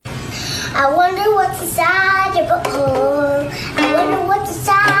I wonder what's inside your butthole. I wonder what's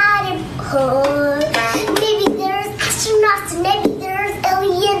inside your butthole. Maybe there's astronauts and maybe there's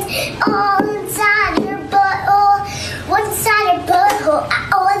aliens all inside your butthole. What's inside your butthole?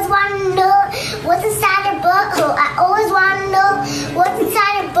 I always want to know. What's inside your butthole? I always want to know. What's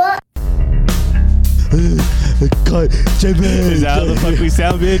inside your butthole? Jimmy, is that how the fuck we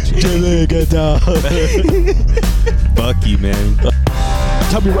sound, bitch? Jimmy, get down. Fuck you, man.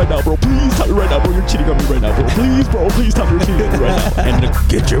 Tell me right now, bro. Please tell me right now, bro. You're cheating on me right now, bro. Please, bro. Please tell me you're cheating on me right now. And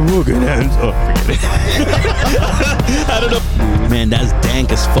get your fucking hands up. Forget it. I don't know. Man, that's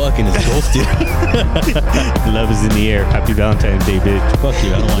dank as fuck and it's ghosted. Love is in the air. Happy Valentine's Day, bitch. Fuck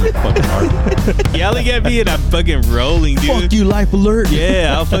you. I don't want your fucking heart. Yelling at me and I'm fucking rolling, dude. Fuck you, life alert.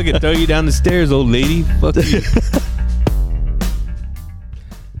 Yeah, I'll fucking throw you down the stairs, old lady. Fuck you.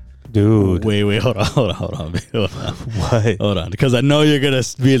 Dude. Wait, hold on. Man. What? Hold on, because I know you're gonna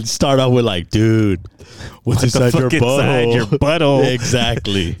start off with like, dude, what's inside your butthole? Your butthole.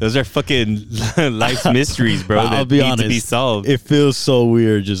 Exactly. Those are fucking life's mysteries, bro. I'll be honest. To be solved. It feels so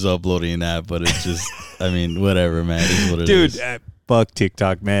weird just uploading that, but it's just, I mean, whatever, man. It's what it is. Dude, fuck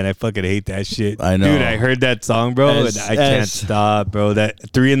TikTok, man. I fucking hate that shit. I know. Dude, I heard that song, bro, and I can't stop, bro.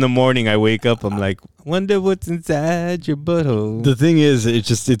 That 3 a.m, I wake up, I'm like, wonder what's inside your butthole. The thing is,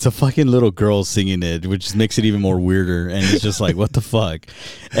 it's a fucking little girl singing it, which makes it even more weirder. And it's just like, what the fuck?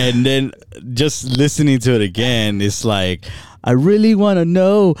 And then just listening to it again, it's like, I really want to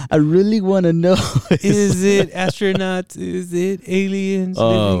know. Is it astronauts? Is it aliens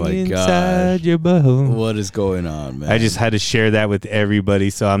living inside your butthole? What is going on, man? I just had to share that with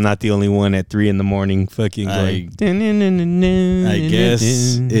everybody, so I'm not the only one at 3 a.m. fucking going. I guess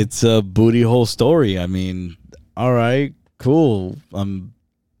it's a booty hole story. I mean, all right, cool.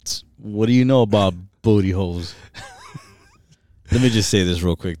 What do you know about booty holes? Let me just say this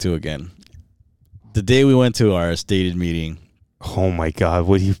real quick too. Again, the day we went to our stated meeting. Oh my God!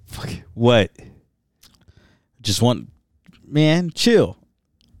 What do you fucking what? Just man, chill.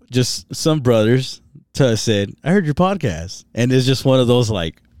 Just some brothers said, "I heard your podcast," and it's just one of those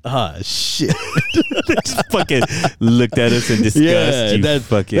like, shit. They just fucking looked at us and discussed. Yeah,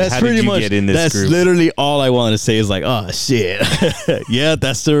 that's pretty much. Get in this that's group? Literally all I want to say is like, shit. Yeah,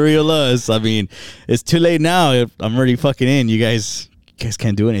 that's the real us. I mean, it's too late now. I'm already fucking in. You guys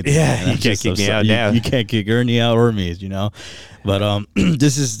can't do anything. Yeah, you can't kick me out now. You can't kick Ernie out or me, you know. But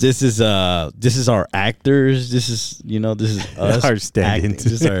this is our actors. This is us. Our stand-in. This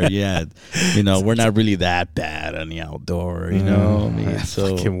is our we're not really that bad on the outdoor, you know. I mean,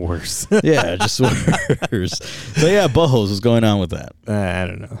 so fucking worse. Yeah, just worse. So yeah, buttholes. What's going on with that? I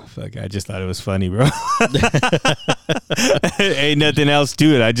don't know. Fuck, I just thought it was funny, bro. Ain't nothing else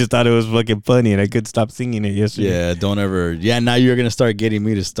to it. I just thought it was fucking funny, and I couldn't stop singing it yesterday. Yeah, don't ever. Yeah, now you're gonna start getting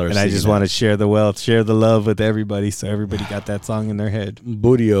me to start. And I just want to share the wealth, share the love with everybody, so everybody got that song in their head.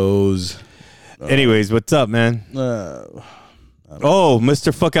 Bootios. Anyways, what's up, man?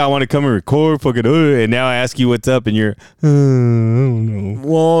 Mr. Fuck, I want to come and record, fucking, and now I ask you what's up, and you're, I don't know.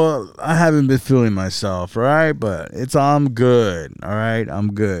 Well, I haven't been feeling myself, right? But I'm good, all right?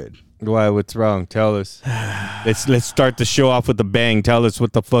 I'm good. Why? What's wrong? Tell us. Let's start the show off with a bang. Tell us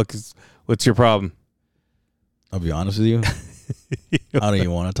what the fuck what's your problem? I'll be honest with you. I don't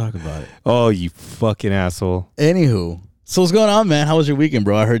even want to talk about it. Oh, you fucking asshole. Anywho. So what's going on, man? How was your weekend,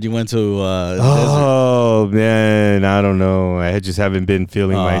 bro? I heard you went to desert. Man, I don't know. I just haven't been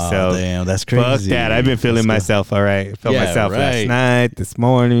feeling myself. Damn, that's crazy. Fuck that. I've been feeling myself, all right. I felt myself last night, this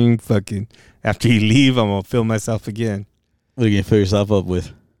morning. Fucking after you leave, I'm going to feel myself again. What are you going to fill yourself up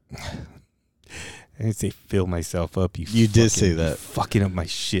with? I didn't say fill myself up. You did say that. Fucking up my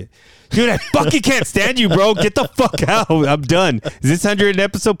shit. Dude, I fucking can't stand you, bro. Get the fuck out. I'm done. Is this 100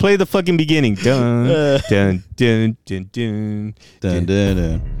 episode? Play the fucking beginning. Dun, dun, dun, dun, dun, dun, dun,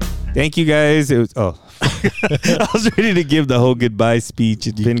 dun. Thank you, guys. It was I was ready to give the whole goodbye speech.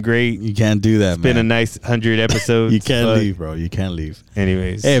 It's been great. You can't do that, It's been a nice 100 episodes. You can't leave, bro. You can't leave.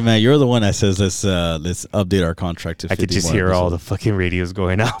 Anyways. Hey, man, you're the one that says let's update our contract to 50 I could just more hear episodes. all the fucking radios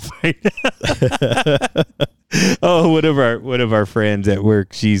going off right now. Oh, one of our friends at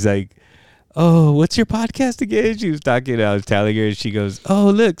work, she's like, oh, what's your podcast again? She was talking, I was telling her, and she goes, oh,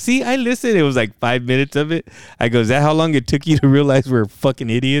 look, see, I listened. It was like 5 minutes of it. I go, is that how long it took you to realize we're fucking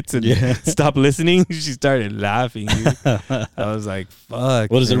idiots and stop listening? She started laughing. Dude. I was like, fuck.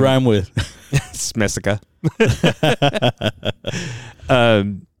 What does it rhyme with? Smesica.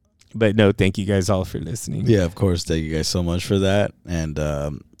 But no, thank you guys all for listening. Yeah, of course. Thank you guys so much for that. And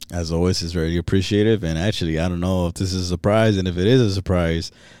as always, it's very appreciative. And actually, I don't know if this is a surprise. And if it is a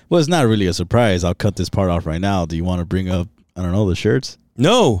surprise, well, it's not really a surprise. I'll cut this part off right now. Do you want to bring up, I don't know, the shirts?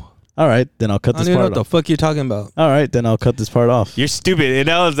 No. All right, then I'll cut I this don't even know part what the off. fuck you're talking about. All right, then I'll cut this part off. You're stupid. And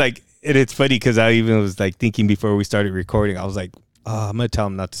I was like, and it's funny because I even was like thinking before we started recording, I was like, oh, I'm going to tell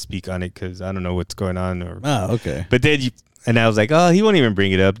him not to speak on it because I don't know what's going on. Okay. But then and I was like, oh, he won't even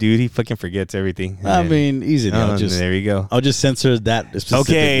bring it up, dude. He fucking forgets everything. And I mean, easy. there you go. I'll just censor that specific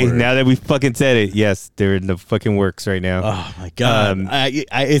Okay, word. now that we fucking said it, yes, they're in the fucking works right now. Oh my god,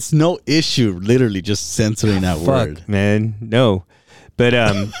 it's no issue. Literally, just censoring that word. Fuck, man, no. But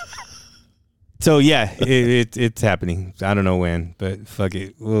so yeah, it's happening. I don't know when, but fuck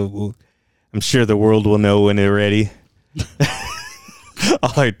it. I'm sure the world will know when they're ready.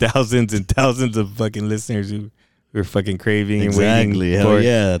 All our thousands and thousands of fucking listeners who are fucking craving and waiting. Hell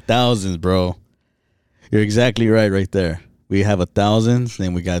yeah, thousands, bro. You're exactly right there. We have 1,000,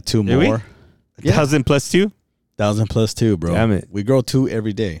 then we got 2 more. 1,000 plus 2? 1,000 plus 2, bro. Damn it. We grow 2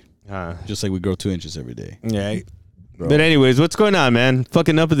 every day. Just like we grow 2 inches every day. Yeah. But anyways, what's going on, man?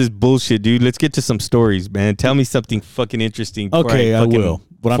 Fucking up with this bullshit, dude. Let's get to some stories, man. Tell me something fucking interesting. Okay, I will.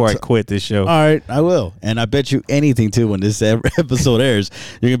 Before I quit this show. All right, I will. And I bet you anything, too, when this episode airs,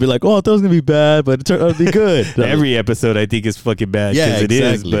 you're going to be like, oh, I thought it was going to be bad, but it turned out to be good. Every episode, I think, is fucking bad. Yeah, exactly. It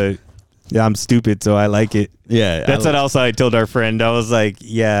is, but yeah, I'm stupid, so I like it. Yeah. That's what also I told our friend. I was like,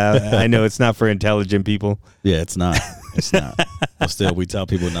 yeah, I know it's not for intelligent people. Yeah, it's not. It's not. But still, we tell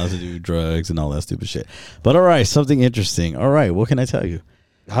people not to do drugs and all that stupid shit. But all right, something interesting. All right, what can I tell you?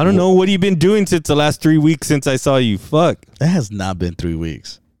 I don't know. What have you been doing since the last 3 weeks since I saw you? Fuck. It has not been 3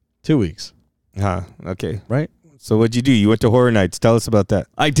 weeks. 2 weeks. Okay. Right? So what'd you do? You went to Horror Nights. Tell us about that.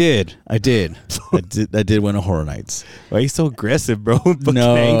 I did. I did went to Horror Nights. Why are you so aggressive, bro?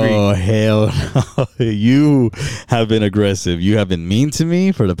 No, angry. hell no. You have been aggressive. You have been mean to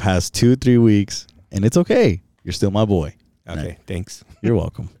me for the past 2-3 weeks, and it's okay. You're still my boy. Okay, thanks. You're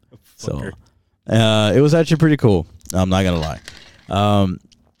welcome. So, it was actually pretty cool. I'm not gonna lie.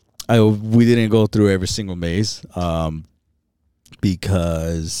 We didn't go through every single maze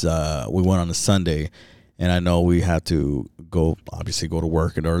because we went on a Sunday, and I know we had to go to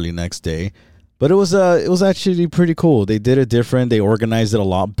work an early next day. But it was actually pretty cool. They did it different. They organized it a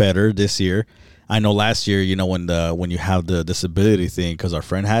lot better this year. I know last year, when you have the disability thing, because our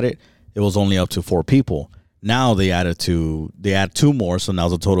friend had it, it was only up to 4 people. Now they add 2 more, so now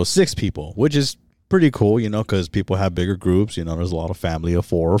it's a total of 6 people, which is pretty cool, because people have bigger groups. There's a lot of family of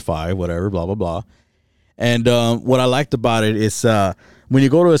 4 or 5, whatever, blah, blah, blah. And what I liked about it is when you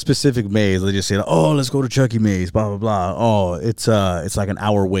go to a specific maze, they just say, oh, let's go to Chucky Maze, blah, blah, blah. Oh, it's like an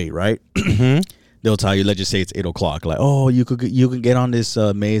hour wait, right? Mm-hmm. They'll tell you, let's just say it's 8 o'clock. Like, oh, you can get on this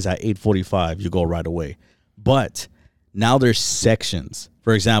maze at 8:45. You go right away. But now there's sections.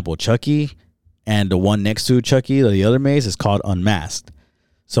 For example, Chucky and the one next to Chucky, the other maze, is called Unmasked.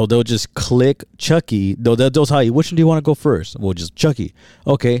 So they'll just click Chucky. They'll tell you, which one do you want to go first? Well, just Chucky.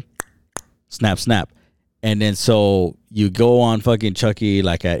 Okay. Snap, snap. And then so you go on fucking Chucky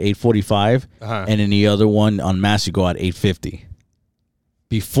like at 8:45, and then the other one Unmasked, you go at 8:50.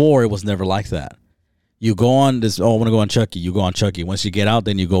 Before, it was never like that. You go on this, I want to go on Chucky. You go on Chucky. Once you get out,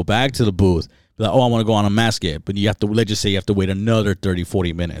 then you go back to the booth. Like, I want to go on Unmasked yet. But you have to, let's just say you have to wait another 30,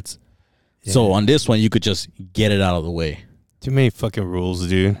 40 minutes. Yeah. So on this one, you could just get it out of the way. Too many fucking rules,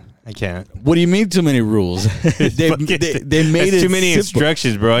 dude. I can't. What do you mean too many rules? they made it too many simple.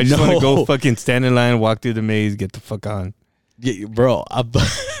 Instructions, bro. I just want to go fucking stand in line, walk through the maze, get the fuck on. Yeah, bro,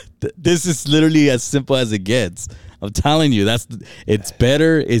 this is literally as simple as it gets. I'm telling you, it's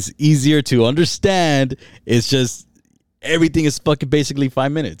better. It's easier to understand. It's just everything is fucking basically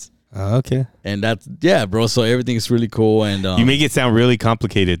 5 minutes. Okay. And bro. So everything is really cool. And you make it sound really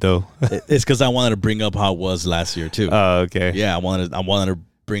complicated, though. It's because I wanted to bring up how it was last year too. Oh, okay. Yeah, I wanted to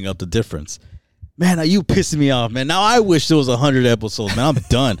bring up the difference. Man, are you pissing me off, man? Now I wish there was 100 episodes, man. I'm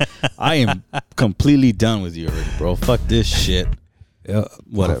done. I am completely done with you already, bro. Fuck this shit. Yeah,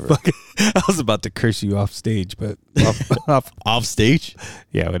 whatever. I was about to curse you off stage, but off stage?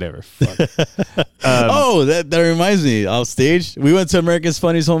 Yeah, whatever. Fuck. That reminds me. Off stage, we went to America's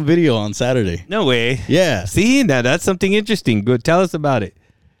Funniest Home Video on Saturday. No way. Yeah. See, now that's something interesting. Go tell us about it.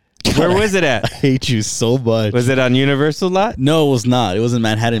 Where was it at? I hate you so much. Was it on Universal lot? No, it was not. It was in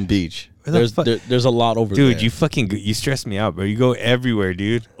Manhattan Beach. There's a lot over there. Dude, you stress me out, bro. You go everywhere,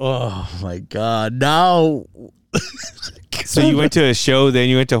 dude. Oh my God. Now. So you went to a show, then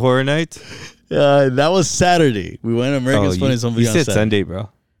you went to Horror Nights? That was Saturday. We went to America's Funniest Home Video. You said Sunday, bro.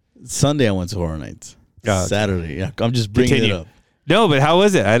 Sunday I went to Horror Nights. Oh, Saturday. Yeah, I'm just bringing it up. No, but how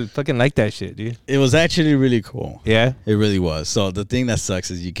was it? I fucking like that shit, dude. It was actually really cool. Yeah? It really was. So the thing that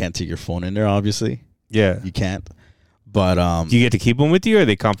sucks is you can't take your phone in there, obviously. Yeah. You can't. But do you get to keep them with you, or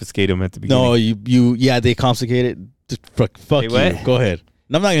they confiscate them at the beginning? No, they confiscate it. Fuck you. Go ahead.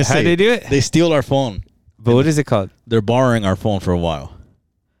 And I'm not gonna say How'd they do it? They steal our phone. But what is it called? They're borrowing our phone for a while.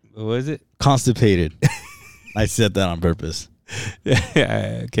 What was it? Constipated. I said that on purpose.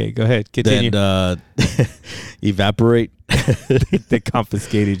 Yeah. Okay, go ahead. Continue. Then evaporate. They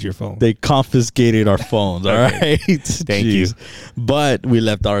confiscated your phone. They confiscated our phones. All right. Thank you. But we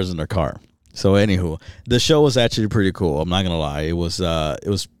left ours in their car. So anywho, the show was actually pretty cool. I'm not gonna lie. It was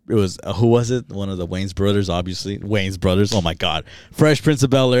who was it? One of the Wayne's brothers, obviously. Wayne's brothers. Oh my God. Fresh Prince of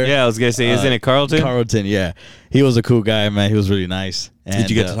Bel-Air. Yeah, I was gonna say, isn't it Carlton? Carlton, yeah. He was a cool guy, man. He was really nice. And, Did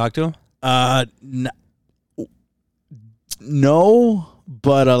you get to talk to him? No,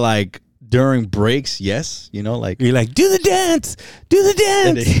 but like during breaks, yes. You know, like You're like, do the dance.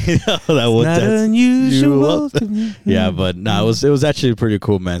 that was Not unusual. to me. Yeah, but no, it was actually pretty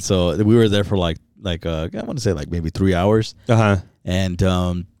cool, man. So we were there for like I want to say like maybe 3 hours, and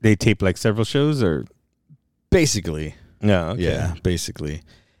They tape like several shows, or basically, no? Okay. yeah, basically,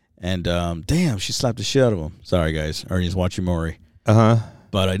 and damn, she slapped the shit out of him. Sorry, guys, Ernie's watching Maury.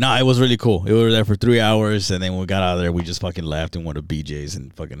 But no, it was really cool. We were there for 3 hours, and then when we got out of there, we just fucking left and went to BJ's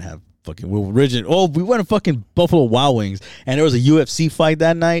and fucking have fucking. We went to fucking Buffalo Wild Wings, and there was a UFC fight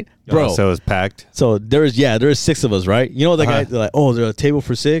that night, bro. So it was packed. So there was 6 of us, right? You know the guy, they're like, oh, there's a table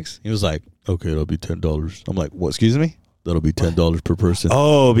for 6. He was like, okay, that'll be $10. I'm like, what? Excuse me? That'll be $10 per person.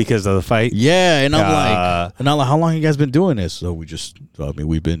 Oh, because of the fight. Yeah, and I'm like, how long you guys been doing this? So we've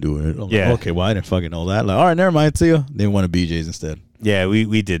been doing it. I'm like, okay, well, I didn't fucking know that. Like, all right, never mind. See you. Then we went to BJ's instead. Yeah,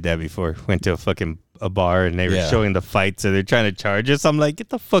 we did that before. Went to a bar and they were showing the fights, so they're trying to charge us. I'm like, get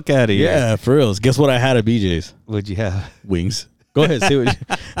the fuck out of here. Yeah, for real. Guess what I had at BJ's? What'd you have? Wings. Go ahead. Say what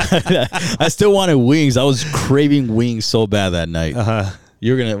I still wanted wings. I was craving wings so bad that night.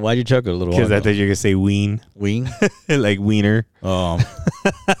 Why'd you chuckle a little while Because I ago? thought you were going to say ween. Wing? Like wiener. I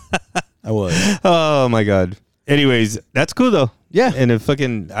was. Oh, my God. Anyways, that's cool, though. Yeah. And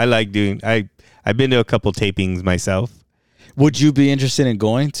I like doing, I've been to a couple tapings myself. Would you be interested in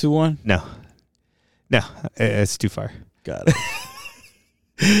going to one? No, it's too far. Got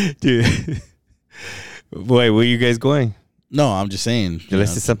it. Dude. Boy, where you guys going? No, I'm just saying.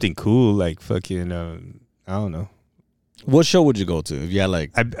 Unless it's something cool, like fucking, I don't know. What show would you go to if you had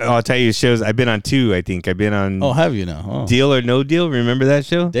like? I'll tell you shows. I've been on 2, I think. I've been on. Oh, have you now? Oh. Deal or No Deal. Remember that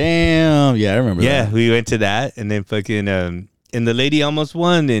show? Damn. Yeah, I remember that. Yeah, we went to that, and then fucking, and the lady almost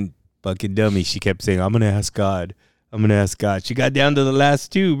won, and fucking dummy, she kept saying, I'm going to ask God. I'm going to ask God. She got down to the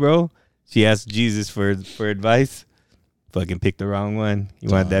last 2, bro. She asked Jesus for advice. Fucking picked the wrong one. You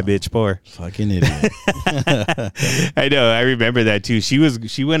want that bitch poor. Fucking idiot. I know. I remember that too.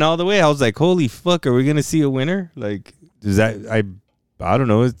 She went all the way. I was like, holy fuck, are we going to see a winner? Like, does that, I don't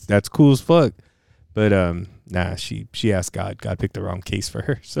know. That's cool as fuck. But, nah, she asked God. God picked the wrong case for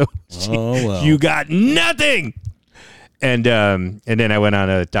her. So well. You got nothing. And then I went on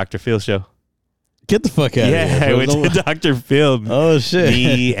a Dr. Phil show. Get the fuck out of here. Yeah, I went to Dr. Phil. Oh, shit.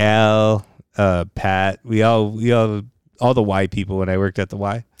 Me, Al, Pat, we all the Y people when I worked at the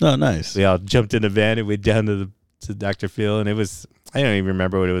Y. Oh, nice. We all jumped in the van and went down to Dr. Phil, and it was, I don't even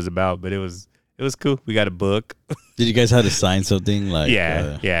remember what it was about, but it was cool. We got a book. Did you guys have to sign something like?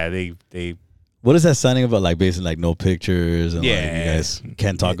 Yeah. They. What is that signing about? Like basically like no pictures and like you Yeah. guys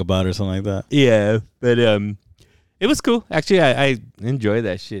can't talk about it or something like that. Yeah, but it was cool. Actually, I enjoy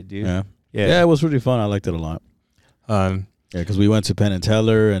that shit, dude. Yeah, it was really fun. I liked it a lot. Yeah, because we went to Penn and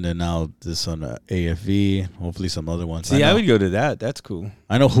Teller, and then now this on AFV. Hopefully, some other ones. See, I would go to that. That's cool.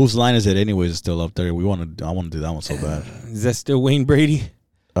 I know Whose Line Is It Anyways is still up there. I want to do that one so bad. Is that still Wayne Brady?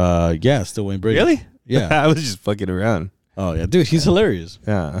 Yeah, still Wayne Brady. Really? Yeah. I was just fucking around. Oh yeah, dude, he's hilarious.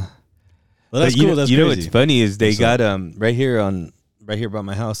 Yeah. Well, that's But cool. That's you know crazy. what's funny is they got right here by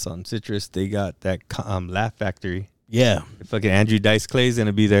my house on Citrus. They got that Laugh Factory. Yeah, Fucking Andrew Dice Clay's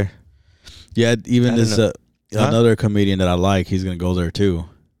gonna be there. yeah. Even I this don't another comedian that I like, he's gonna go there too.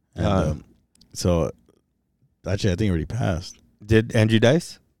 And, so actually, I think he already passed. Did Andrew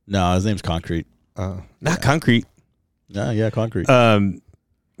Dice? No, his name's Concrete. Not Concrete. Yeah, Concrete.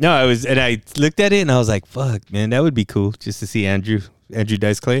 No, I looked at it and I was like, fuck, man, that would be cool just to see Andrew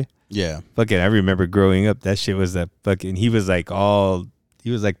Dice Clay. Yeah. Fucking, I remember growing up, that shit was he was like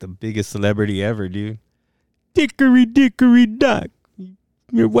the biggest celebrity ever, dude. Dickory dickory dock.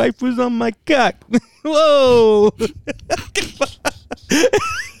 Your wife was on my cock. Whoa.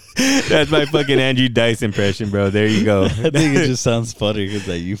 That's my fucking Andrew Dice impression, bro. There you go. I think it just sounds funny because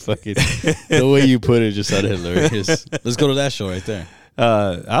like you fucking the way you put it just sounded hilarious. Let's go to that show right there.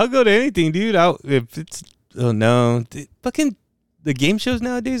 I'll go to anything, dude. If it's fucking the game shows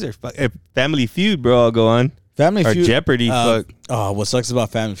nowadays are Family Feud, bro. I'll go on. Family or Feud. Jeopardy. Fuck. Oh, what sucks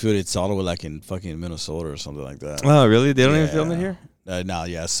about Family Feud? It's all the way like in fucking Minnesota or something like that. Oh, really? They don't even film it here? No,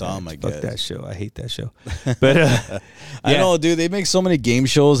 yeah, some, I guess. Fuck that show. I hate that show. But I know, dude. They make so many game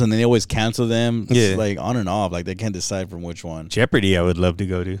shows and then they always cancel them. It's Yeah. like on and off. Like they can't decide from which one. Jeopardy, I would love to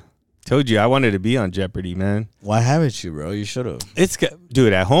go to. Told you I wanted to be on Jeopardy, man. Why haven't you, bro? You should have.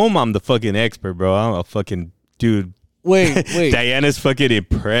 Dude, at home I'm the fucking expert, bro. I'm a fucking dude. Wait. Diana's fucking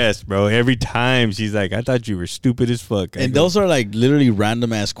impressed, bro. Every time she's like, I thought you were stupid as fuck. And those are like literally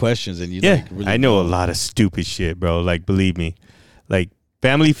random ass questions, and you like really I know a lot of stupid shit, bro. Like, believe me, like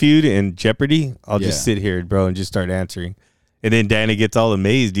Family Feud and Jeopardy, I'll just sit here, bro, and just start answering. And then Diana gets all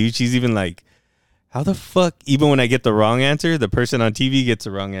amazed, dude. She's even like, how the fuck? Even when I get the wrong answer, the person on TV gets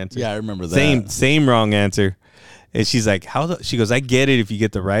the wrong answer. Yeah, I remember that. Same wrong answer. And she's like, she goes, I get it if you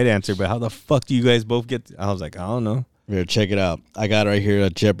get the right answer, but how the fuck do you guys both get? I was like, I don't know. Here, check it out. I got right here a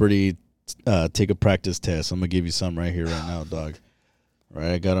Jeopardy take a practice test. I'm gonna give you some right here, right now, dog.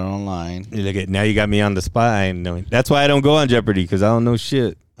 Right, I got it online. Look at now, you got me on the spot. I ain't knowing. That's why I don't go on Jeopardy because I don't know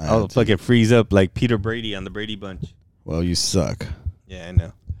shit. I'll fucking freeze up like Peter Brady on the Brady Bunch. Well, you suck. Yeah, I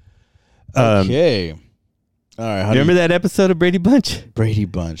know. Okay. All right. Remember that episode of Brady Bunch? Brady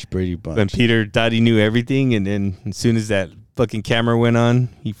Bunch. When Peter thought he knew everything, and then as soon as that fucking camera went on,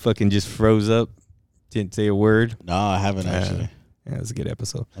 he fucking just froze up. Didn't say a word. No, I haven't actually. Yeah, it was a good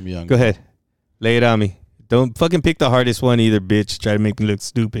episode. I'm young. Go ahead. Lay it on me. Don't fucking pick the hardest one either, bitch. Try to make me look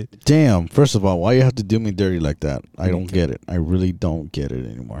stupid. Damn. First of all, why you have to do me dirty like that? I don't get it. I really don't get it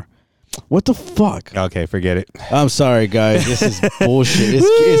anymore. What the fuck? Okay, forget it. I'm sorry, guys. This is bullshit.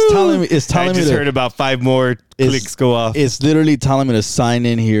 It's telling me. It's telling I me. just heard about 5 more clicks go off. It's literally telling me to sign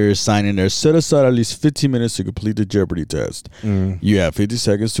in here, sign in there. Set aside at least 15 minutes to complete the Jeopardy test. You have 50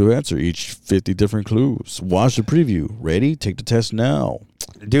 seconds to answer each 50 different clues. Watch the preview. Ready? Take the test now.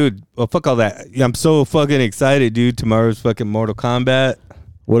 Dude, well, fuck all that. I'm so fucking excited, dude. Tomorrow's fucking Mortal Kombat.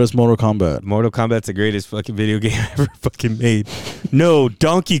 What is Mortal Kombat? Mortal Kombat's the greatest fucking video game ever fucking made. No,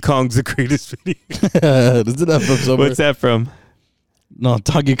 Donkey Kong's the greatest video. Isn't that from somewhere? What's that from? No,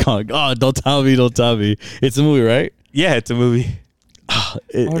 Donkey Kong. Oh, don't tell me. It's a movie, right? Yeah, it's a movie.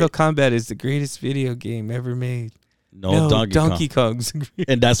 Mortal Kombat is the greatest video game ever made. No, Donkey Kong's.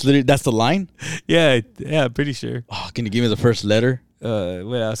 And that's the line? Yeah, pretty sure. Oh, can you give me the first letter?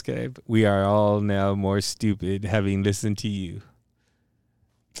 What else can I? We are all now more stupid having listened to you.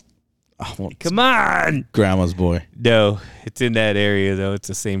 Come on, Grandma's Boy. No, it's in that area though. It's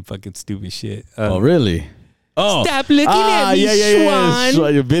the same fucking stupid shit. Oh, really? Oh, stop looking at me,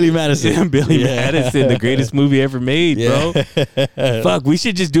 yeah. Billy Madison. Billy Madison, the greatest movie ever made, bro. Fuck, we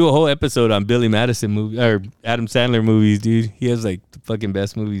should just do a whole episode on Billy Madison movie or Adam Sandler movies, dude. He has like the fucking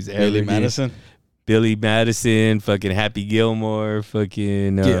best movies ever. Billy Madison. Billy Madison, fucking Happy Gilmore,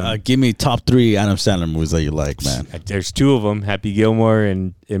 fucking. Give me top 3 Adam Sandler movies that you like, man. There's 2 of them: Happy Gilmore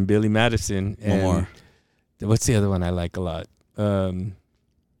and Billy Madison. One more. What's the other one I like a lot?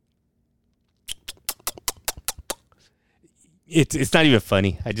 It's not even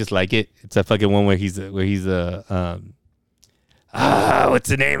funny. I just like it. It's a fucking one where he's what's the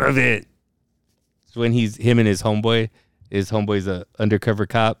name of it? It's when him and his homeboy. His homeboy's a undercover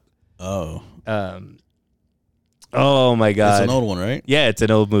cop. Oh. Oh my god. It's an old one, right? Yeah, it's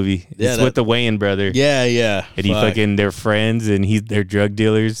an old movie. Yeah, it's with the Wayans brother. Yeah. And they're friends and they're drug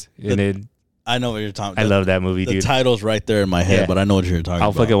dealers. I know what you're talking about. I love that movie, dude. The title's right there in my head, but I know what you're talking about.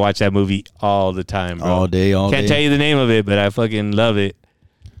 I'll fucking watch that movie all the time, bro. All day. Can't tell you the name of it, but I fucking love it.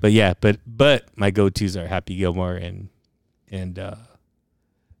 But yeah, but my go-tos are Happy Gilmore and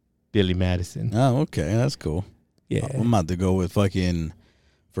Billy Madison. Oh, okay. That's cool. Yeah. I'm about to go with fucking...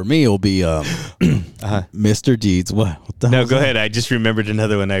 For me, it'll be Mr. Deeds. What the hell? No, go ahead. I just remembered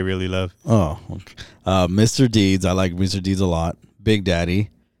another one I really love. Oh, okay. Mr. Deeds. I like Mr. Deeds a lot. Big Daddy.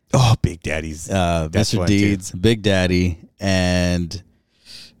 Oh, Big Daddy's. Mr. Deeds, Big Daddy, and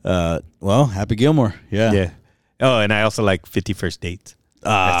Happy Gilmore. Yeah. Yeah. Oh, and I also like 50 First Dates.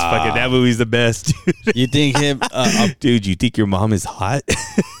 That movie's the best. You think him, dude? You think your mom is hot?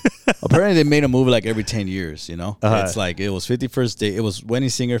 Apparently, they made a movie like every 10 years. You know, it's like it was 50 First Date. It was Wedding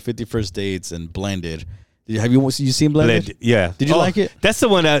Singer, 50 First Dates, and Blended. Have you seen Blended? Yeah. Did you like it? That's the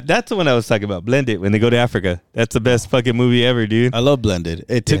one. That's the one I was talking about. Blended when they go to Africa. That's the best fucking movie ever, dude. I love Blended.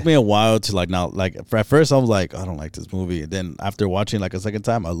 It took me a while to at first I was like, I don't like this movie. And then after watching like a second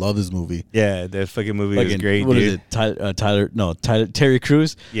time, I love this movie. Yeah, that fucking movie was great. What dude. is it? Terry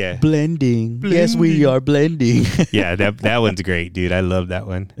Crews. Yeah. Blending. Yes, we are blending. Yeah, that one's great, dude. I love that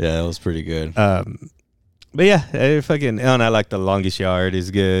one. Yeah, that was pretty good. But yeah, and I like The Longest Yard is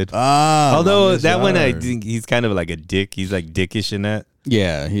good. Although that one, I think he's kind of like a dick. He's like dickish in that.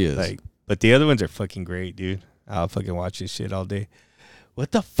 Yeah, he is. But the other ones are fucking great, dude. I'll fucking watch this shit all day.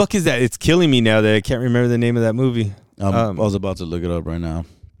 What the fuck is that? It's killing me now that I can't remember the name of that movie. I was about to look it up right now.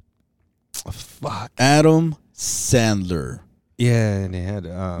 Fuck. Adam Sandler. Yeah, and they had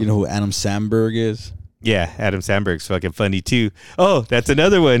You know who Adam Sandberg is? yeah, Adam Sandberg's fucking funny too. Oh, that's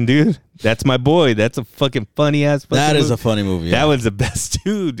another one, dude. That's my boy. That's a fucking funny ass. That is a funny movie. Yeah. That one's the best,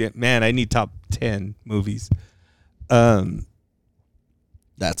 dude. Man, I need top 10 movies. That's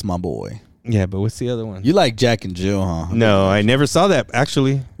my boy. Yeah, but what's the other one? You like Jack and Jill, huh? No, I never saw that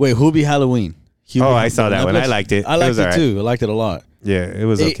actually. Wait, Hubie Halloween. I saw that one. I liked it. I liked it right. too. I liked it a lot. Yeah, it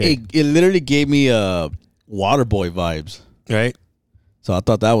was okay. It literally gave me Waterboy vibes. Right? So I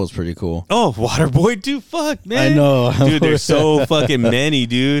thought that was pretty cool. Oh, Waterboy, dude. Fuck, man. I know. Dude, there's so fucking many,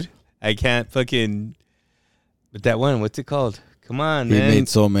 dude. I can't fucking... But that one, what's it called? Come on, He man. made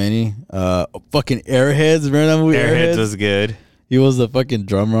so many. Fucking Airheads. Remember that movie? Airheads was good. He was the fucking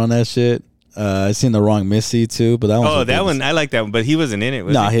drummer on that shit. I seen The Wrong Missy too, but that one. Oh, that one. I like that one, but he wasn't in it,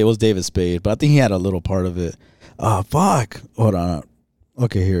 was he? It was David Spade, but I think he had a little part of it. Fuck. Hold on.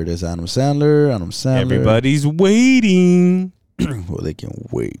 Okay, here it is. Adam Sandler. Everybody's waiting. Well, they can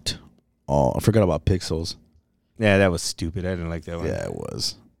wait. Oh, I forgot about Pixels. Yeah, that was stupid. I didn't like that one. Yeah, it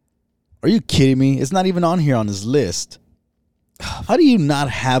was. Are you kidding me? It's not even on here on this list. How do you not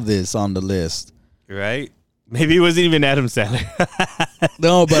have this on the list? Right? Maybe it wasn't even Adam Sandler.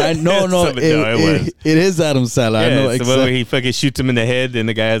 No, but I know, it is Adam Sandler. I know exactly. exactly. Where he fucking shoots him in the head, and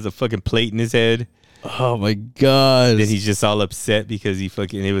the guy has a fucking plate in his head. Oh my god! Then he's just all upset because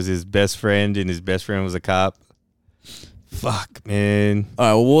it was his best friend, and his best friend was a cop. Fuck, man. All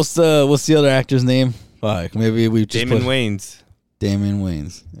right, well, what's the other actor's name? Fuck, maybe we just Damon Wayans. Damon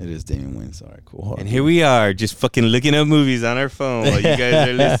Wayans. It is Damon Wayans. All right, cool. And here we are, just fucking looking up movies on our phone while you guys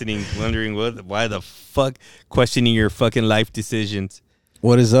are listening, wondering why the fuck, questioning your fucking life decisions.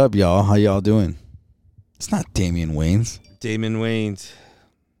 What is up, y'all? How y'all doing? It's not Damian Wayans. Damon Wayans.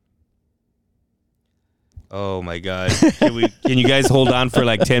 Oh my god! Can you guys hold on for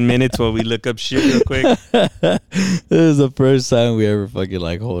like 10 minutes while we look up shit real quick? This is the first time we ever fucking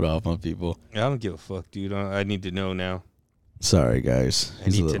like hold off on people. I don't give a fuck, dude. I need to know now. Sorry, guys. I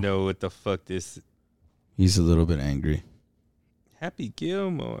need to know what the fuck this. He's a little bit angry. Happy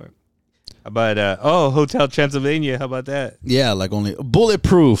Gilmore. How about Hotel Transylvania? How about that? Yeah, like only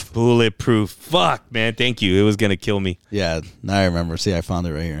Bulletproof. Bulletproof. Fuck, man. Thank you. It was gonna kill me. Yeah, now I remember. See, I found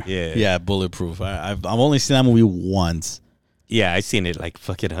it right here. Yeah, Bulletproof. I've only seen that movie once. Yeah, I've seen it like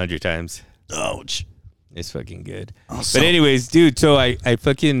fucking 100 times. Ouch. It's fucking good. Oh, but anyways, dude. So I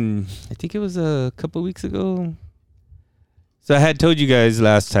think it was a couple weeks ago. So I had told you guys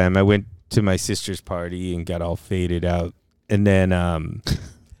last time I went to my sister's party and got all faded out, and then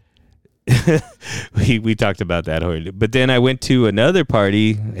we talked about that already. But then I went to another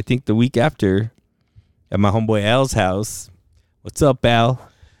party, I think the week after, at my homeboy Al's house. What's up, Al?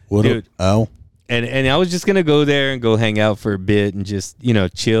 What Dude. up, Al? And I was just gonna go there and go hang out for a bit and just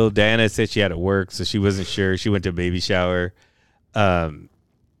chill. Diana said she had to work, so she wasn't sure. She went to a baby shower, and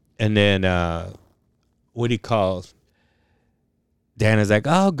then what do you call? Diana's like,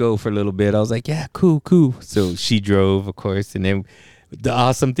 I'll go for a little bit. I was like, yeah, cool. So she drove, of course, and then the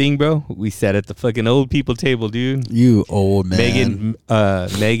awesome thing, bro, we sat at the fucking old people table, dude. You old man.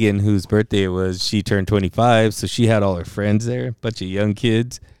 Megan, whose birthday it was, she turned 25, so she had all her friends there, a bunch of young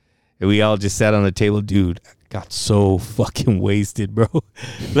kids, and we all just sat on the table, dude. I got so fucking wasted, bro.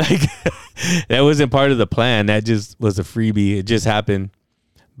 Like that wasn't part of the plan. That just was a freebie. It just happened.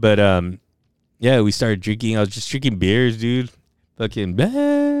 But yeah, we started drinking. I was just drinking beers, dude. Fucking blah.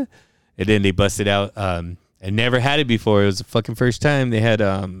 And then they busted out. I never had it before. It was the fucking first time. They had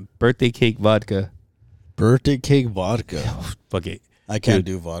birthday cake vodka. Birthday cake vodka. Fuck it. I can't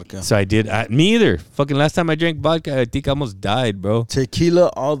do vodka. So I did. Me either. Fucking last time I drank vodka, I think I almost died, bro. Tequila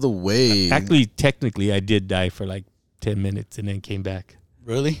all the way. Actually, technically, I did die for like 10 minutes and then came back.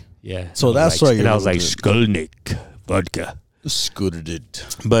 Really? Yeah. So that's why And I was like, Skolnick vodka. Scooted it.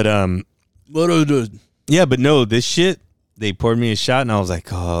 But yeah, but no, this shit, they poured me a shot and I was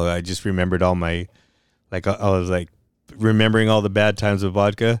like, oh, I just remembered all my, like, I was like remembering all the bad times with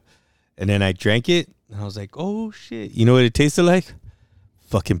vodka. And then I drank it and I was like, oh shit. You know what it tasted like?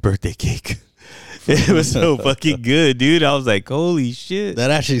 Fucking birthday cake. It was so fucking good, dude. I was like, holy shit.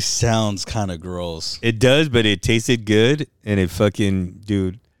 That actually sounds kind of gross. It does, but it tasted good. And it fucking,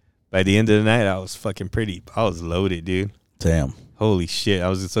 dude, by the end of the night, I was loaded, dude. Damn. Holy shit. I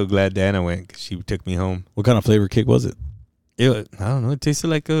was just so glad Dana went because she took me home. What kind of flavor cake was it? I don't know. It tasted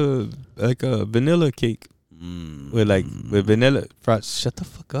like a vanilla cake with vanilla frost. Shut the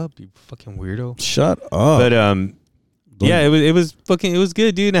fuck up, you fucking weirdo. Shut up. But yeah, it was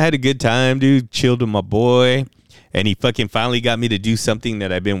good, dude. I had a good time, dude. Chilled with my boy, and he fucking finally got me to do something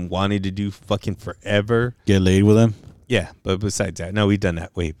that I've been wanting to do fucking forever. Get laid with him? Yeah, but besides that, no, we've done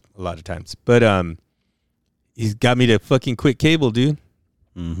that way a lot of times. But he's got me to fucking quit cable, dude.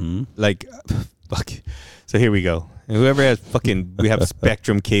 Mm-hmm. Like, fuck. So here we go. And whoever has fucking, we have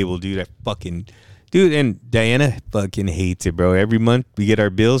Spectrum cable, dude. I fucking, dude. And Diana fucking hates it, bro. Every month we get our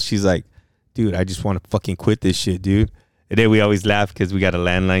bills. She's like, dude, I just want to fucking quit this shit, dude. And then we always laugh because we got a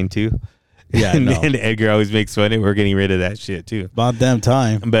landline too. Yeah, and, no. and Edgar always makes fun of it. We're getting rid of that shit too. About damn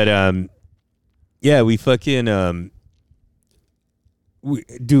time. But yeah, we fucking we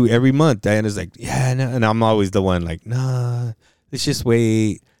do every month. Diana's like, yeah, no. And I'm always the one like, nah, let's just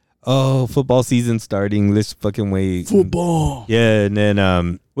wait. Oh, football season starting. Let's fucking wait. Football. Yeah, and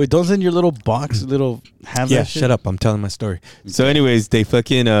then Wait, don't send your little box, have yeah, that shit? shut up. I'm telling my story. So anyways, they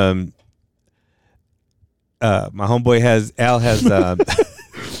fucking my homeboy Al has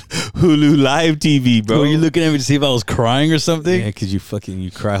Hulu Live TV, bro. Were you looking at me to see if I was crying or something? Yeah, because you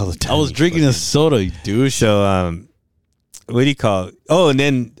cry all the time. I was drinking a soda, you douche. So what do you call it? Oh, and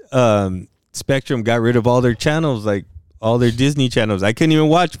then Spectrum got rid of all their channels, like all their Disney channels. I couldn't even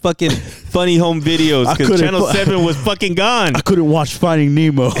watch fucking Funny Home Videos because Channel 7 was fucking gone. I couldn't watch Finding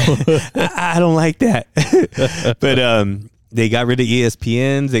Nemo. I don't like that. But they got rid of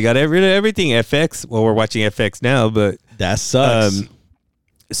ESPNs. They got rid of everything. FX. Well, we're watching FX now, but That sucks.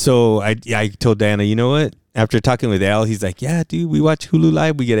 so I told Diana, you know what? After talking with Al, he's like, yeah, dude, we watch Hulu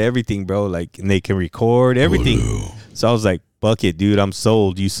Live. We get everything, bro. Like, and they can record everything. Hulu. So I was like, fuck it, dude. I'm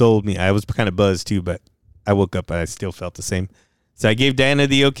sold. You sold me. I was kind of buzzed too, but I woke up and I still felt the same. So I gave Diana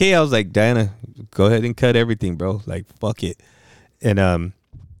the okay. I was like, Diana, go ahead and cut everything, bro. Like, fuck it. And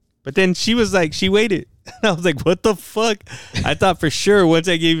but then she was like, she waited. And I was like, what the fuck? I thought for sure once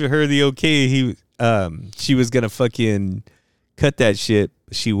I gave her the okay, she was gonna fucking cut that shit.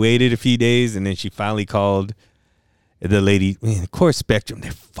 She waited a few days and then she finally called the lady. Man, of course, Spectrum.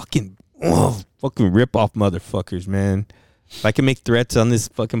 They're fucking rip off motherfuckers, man. If I can make threats on this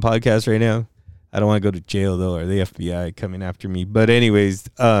fucking podcast right now, I don't want to go to jail though, or the FBI coming after me. But anyways,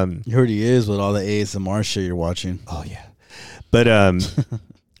 you heard he is with all the ASMR shit you're watching. Oh yeah, but I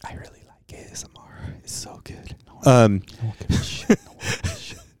really like ASMR. It's so good. I don't give a shit.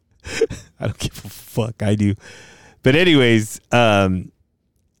 I don't give a fuck. I do. But anyways,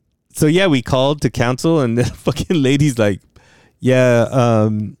 so yeah, we called to counsel, and the fucking lady's like, yeah,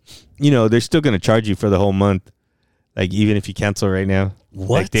 they're still gonna charge you for the whole month, like even if you cancel right now.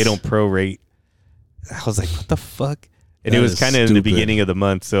 What? Like they don't prorate. I was like, what the fuck? And That it was is kind of in the stupid. beginning of the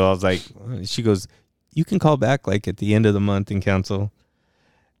month, so I was like, she goes, you can call back like at the end of the month and cancel.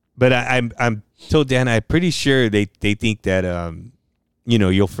 But I'm told Dan, I'm pretty sure they think that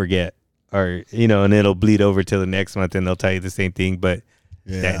you'll forget, or and it'll bleed over till the next month and they'll tell you the same thing. But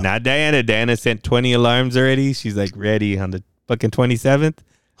not Diana. Diana sent 20 alarms already. She's like ready on the fucking 27th.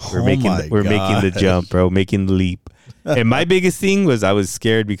 We're making the jump, bro, making the leap. And my biggest thing was I was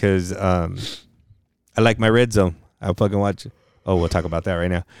scared because I like my Red Zone. I'll fucking watch it. Oh, we'll talk about that right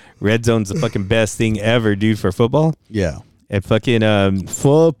now. Red Zone's the fucking best thing ever, dude, for football. Yeah. And fucking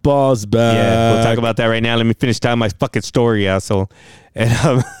football's back. Yeah, we'll talk about that right now. Let me finish telling my fucking story, asshole.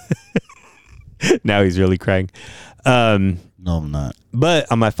 And now he's really crying. No, I'm not.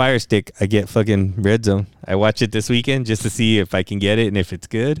 But on my Fire Stick, I get fucking Red Zone. I watch it this weekend just to see if I can get it and if it's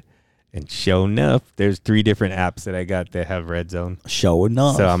good. And sure enough, there's 3 different apps that I got that have Red Zone. Sure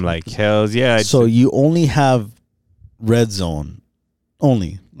enough. So I'm like, hells yeah. So you only have Red Zone?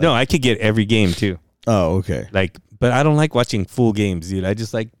 Only? No, I could get every game too. Oh, okay. Like, but I don't like watching full games, dude.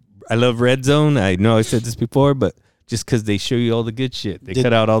 I love Red Zone. I know I said this before, but just because they show you all the good shit. They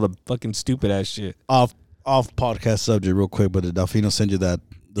cut out all the fucking stupid ass shit. Off podcast subject real quick, but did Delfino send you the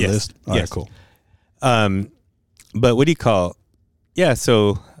Yes. list? All Yes. right, cool. But what do you call? Yeah,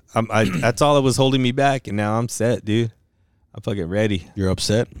 so that's all that was holding me back, and now I'm set, dude. I'm fucking ready. You're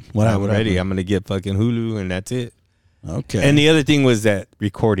upset? I'm ready. I'm gonna get fucking Hulu, and that's it. Okay. And the other thing was that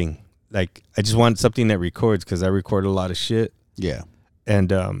recording. Like, I just want something that records because I record a lot of shit. Yeah.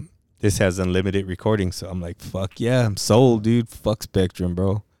 And this has unlimited recording, so I'm like, fuck yeah, I'm sold, dude. Fuck Spectrum,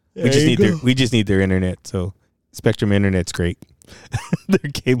 bro. We just need their internet. So Spectrum internet's great.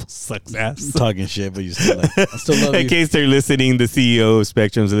 Their cable sucks ass. Talking shit, but you still like, I still love you. In case they're listening, the CEO of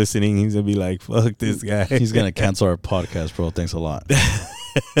Spectrum's listening. He's gonna be like, fuck this guy. He's gonna cancel our podcast, bro. Thanks a lot.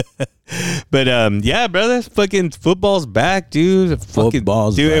 But yeah, brother, fucking football's back, dude.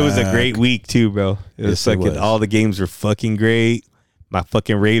 Football's dude, back. It was a great week too, bro. It was Yes, it fucking was. all the games were fucking great. My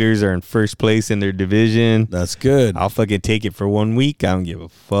fucking Raiders are in first place in their division. That's good. I'll fucking take it for 1 week. I don't give a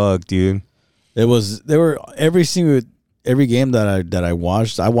fuck, dude. There were every game that I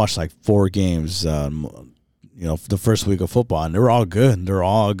watched like 4 games, the first week of football, and they were all good. They're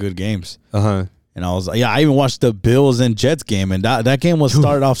all good games. Uh-huh. And I was like, I even watched the Bills and Jets game, and that game was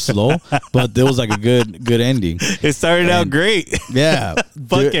started off slow, but there was like a good ending. It started out great. Yeah.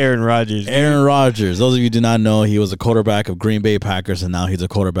 Fuck Aaron Rodgers. Aaron Rodgers. Those of you who do not know, he was a quarterback of Green Bay Packers, and now he's a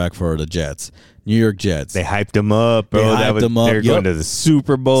quarterback for the Jets. New York Jets. They hyped him up, bro. They're going to the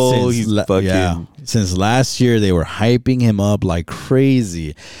Super Bowl. Since last year, they were hyping him up like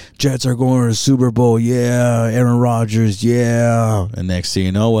crazy. Jets are going to the Super Bowl. Yeah. Aaron Rodgers. Yeah. And next thing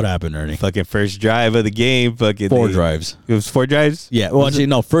you know, what happened, Ernie? Fucking first drive of the game. Four drives. It was 4 drives? Yeah. Well, actually,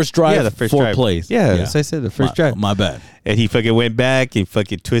 no. First drive, yeah, the first 4 drive. plays. Yeah, that's what I said. The first drive. My bad. And he fucking went back. He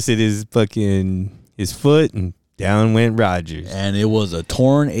fucking twisted his foot and down went Rodgers. And it was a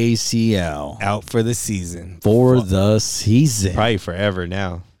torn ACL. Out for the season. The season. Probably forever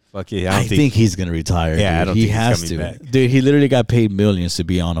now. Fuck it. I think he's going to retire. Yeah, dude. I don't think he's coming back. Dude, he literally got paid millions to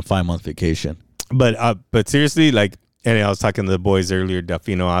be on a 5-month vacation. But seriously, like, and I was talking to the boys earlier,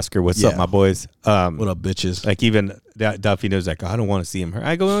 Duffino, Oscar, what's up, my boys? What up, bitches? Like, even Duffino's like, I don't want to see him hurt.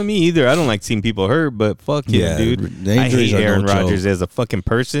 I go, me either. I don't like seeing people hurt, but fuck him, dude. I hate Aaron Rodgers as a fucking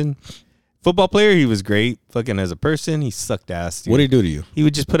person. Football player, he was great. Fucking as a person, he sucked ass, dude. What did he do to you? He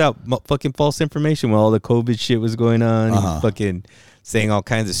would just put out fucking false information while all the COVID shit was going on. He was fucking saying all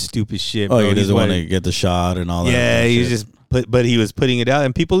kinds of stupid shit. Oh, he doesn't want to get the shot and all that. Yeah, he was just but he was putting it out,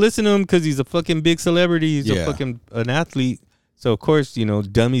 and people listen to him because he's a fucking big celebrity. He's a fucking an athlete. So of course,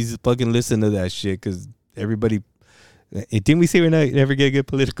 dummies fucking listen to that shit because everybody. Didn't we say we're not never gonna get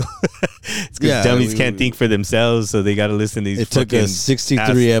political? It's because dummies can't think for themselves, so they got to listen to these. It took us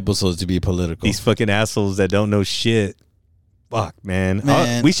 63 episodes to be political. These fucking assholes that don't know shit. Fuck,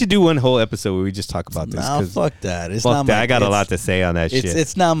 man. We should do one whole episode where we just talk about this. Nah, fuck that. It's fuck not that. I got a lot to say on that shit.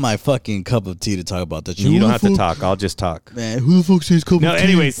 It's not my fucking cup of tea to talk about that shit. You don't have to talk. I'll just talk. Man, who the fuck says cup of tea? No,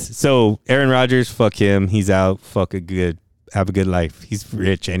 anyways, so Aaron Rodgers, fuck him. He's out. Fuck a good. Have a good life. He's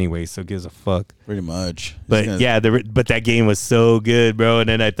rich anyway, so gives a fuck. Pretty much. But but that game was so good, bro. And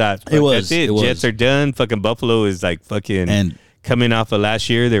then I thought, that's it. Jets are done. Fucking Buffalo is like fucking and coming off of last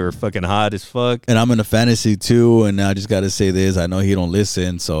year. They were fucking hot as fuck. And I'm in a fantasy too. And I just got to say this. I know he don't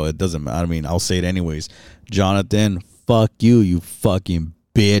listen, so it doesn't matter. I mean, I'll say it anyways. Jonathan, fuck you, you fucking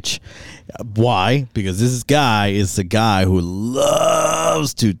bitch. Why? Because this guy is the guy who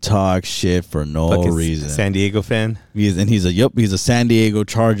loves to talk shit for no fucking reason. San Diego fan. He's a San Diego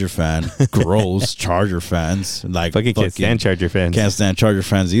Charger fan. Gross Charger fans. Like fucking can't stand Charger fans. Can't stand Charger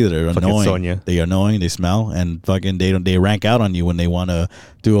fans either. They're annoying. Sonia. They annoying. They smell and fucking they rank out on you when they want to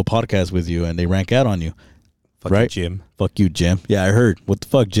do a podcast with you and they rank out on you. Fuck you, Jim. Fuck you, Jim. Yeah, I heard. What the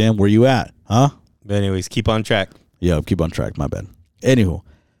fuck, Jim? Where you at? Huh? But anyways, keep on track. Yeah, keep on track. My bad. Anywho.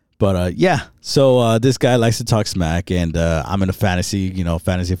 But so this guy likes to talk smack, and I'm in a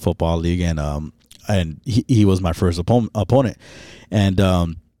fantasy football league, and he was my first opponent.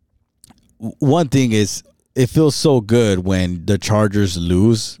 And one thing is, it feels so good when the Chargers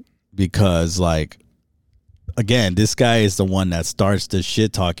lose because, like, again, this guy is the one that starts the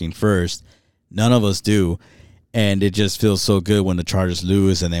shit talking first. None of us do. And it just feels so good when the Chargers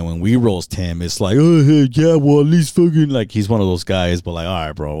lose. And then when we roast him, it's like, oh, hey, yeah, well, at least fucking, like, he's one of those guys, but like, all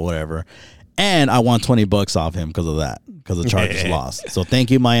right, bro, whatever. And I won $20 off him because of that, because the Chargers lost. So thank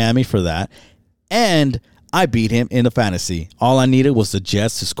you, Miami, for that. And I beat him in the fantasy. All I needed was the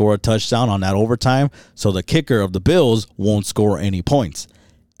Jets to score a touchdown on that overtime, so the kicker of the Bills won't score any points.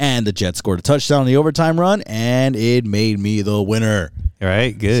 And the Jets scored a touchdown on the overtime run, and it made me the winner. All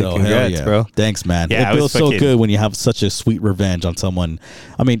right, good. So, congrats, bro. Thanks, man. Yeah, it feels so good when you have such a sweet revenge on someone.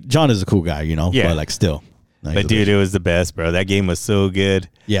 I mean, John is a cool guy, but like still. But dude, it was the best, bro. That game was so good.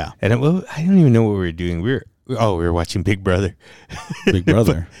 Yeah. And I don't even know what we were doing. We were watching Big Brother. Big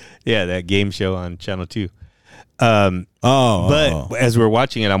Brother. Yeah, that game show on Channel 2. But as we're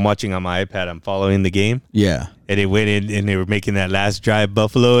watching it, I'm watching on my iPad. I'm following the game. Yeah. And it went in, and they were making that last drive,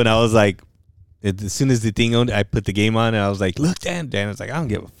 Buffalo, and I was like, as soon as the thing owned, I put the game on, and I was like, look, Dan was like, I don't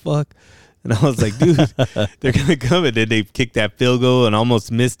give a fuck. And I was like, dude, they're going to come. And then they kicked that field goal and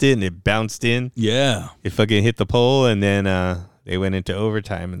almost missed it, and it bounced in. Yeah. It fucking hit the pole, and then they went into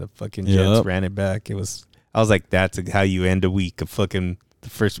overtime, and the fucking Jets ran it back. I was like, that's how you end a week of fucking the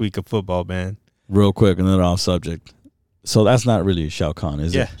first week of football, man. Real quick, another off subject. So that's not really Shao Kahn,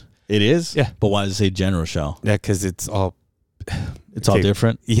 is it? It is? Yeah. But why does it say General Shao? Yeah, because it's all... It's all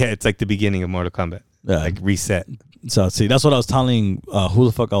different? Yeah, it's like the beginning of Mortal Kombat. Yeah. Like reset. So, see, that's what I was telling... who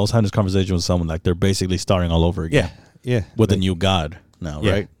the fuck? I was having this conversation with someone. Like, they're basically starting all over again. Yeah. With a new god now,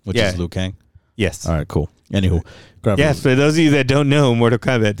 right? Which is Liu Kang? Yes. All right, cool. Anywho. Yes, for those of you that don't know Mortal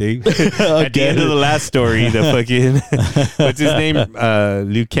Kombat, dude. At the end of the last story, the fucking... what's his name?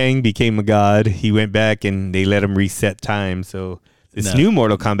 Liu Kang became a god. He went back, and they let him reset time, so... this new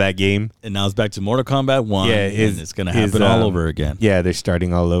Mortal Kombat game. And now it's back to Mortal Kombat 1. Yeah, and it's going to happen all over again. Yeah, they're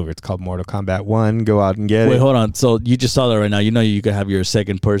starting all over. It's called Mortal Kombat 1. Go out and get it. Wait, hold on. So you just saw that right now. You know you could have your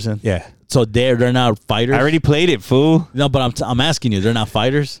second person? Yeah. So they're not fighters? I already played it, fool. No, but I'm asking you, they're not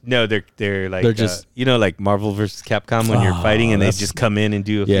fighters? No, they're like, They're just like Marvel versus Capcom when you're fighting and they just come in and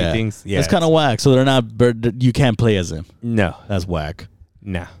do a few things. Yeah, it's kind of whack. So they're not. You can't play as them. No, that's whack.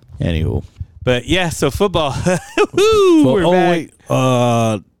 No. Anywho, but yeah, so football. We're back.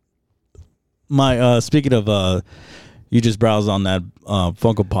 Wait. Speaking of, you just browsed on that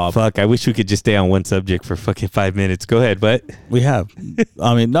Funko Pop. Fuck, I wish we could just stay on one subject for fucking 5 minutes. Go ahead, but we have.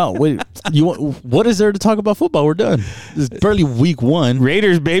 I mean, no. Wait, what is there to talk about football? We're done. It's barely week 1.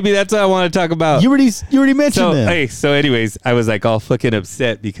 Raiders, baby. That's what I want to talk about. You already mentioned them. Hey, so anyways, I was like all fucking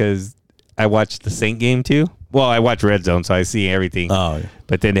upset because I watched the Saint game too. Well, I watch Red Zone, so I see everything. Oh, yeah.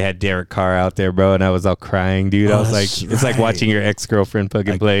 But then they had Derek Carr out there, bro, and I was all crying, dude. I was like, it's like watching your ex-girlfriend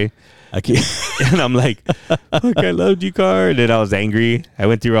fucking play. I can't. And I'm like, fuck, I loved you, Carr. And then I was angry. I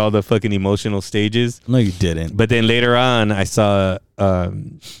went through all the fucking emotional stages. No, you didn't. But then later on, I saw, I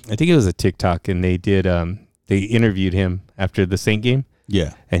think it was a TikTok, and they did, they interviewed him after the Saint game.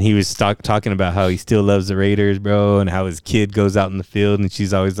 Yeah. And he was talking about how he still loves the Raiders, bro, and how his kid goes out in the field, and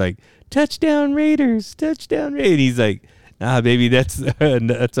she's always like, touchdown Raiders, touchdown Raiders. He's like, nah, baby, that's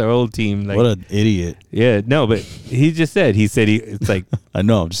our old team. Like, what an idiot. Yeah, no, but he said it's like, I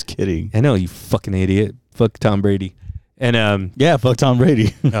know, I'm just kidding. I know, you fucking idiot. Fuck Tom Brady. And yeah, fuck Tom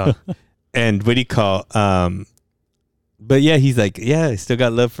Brady. and what do you call but yeah, he's like, yeah, I still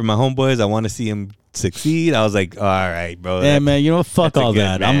got love for my homeboys. I want to see him succeed. I was like, all right, bro. Yeah, man, you know what? Fuck all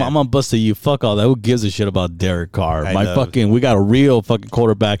that. I'm gonna bust at you. Fuck all that. Who gives a shit about Derek Carr? We got a real fucking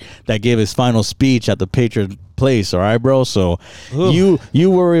quarterback that gave his final speech at the Patriot Place. All right, bro. So you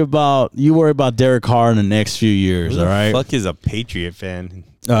worry about Derek Carr in the next few years. All right. Fuck is a Patriot fan.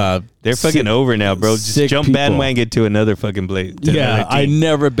 They're fucking over now, bro. Just jump bandwagon to another fucking blade. Yeah, I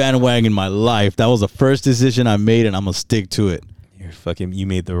never bandwagon in my life. That was the first decision I made, and I'm gonna stick to it. You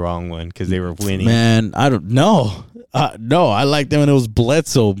made the wrong one because they were winning. Man, I don't know. No, I liked them when it was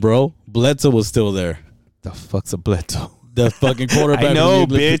Bledsoe, bro. Bledsoe was still there. The fuck's a Bledsoe? The fucking quarterback. I know,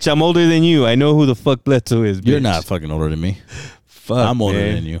 bitch. I'm older than you. I know who the fuck Bledsoe is, bitch. You're not fucking older than me. Fuck, I'm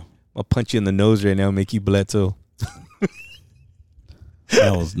older than you. I'll punch you in the nose right now and make you Bledsoe.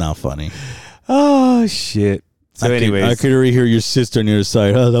 That was not funny. Oh, shit. So anyways. I could already hear your sister on the other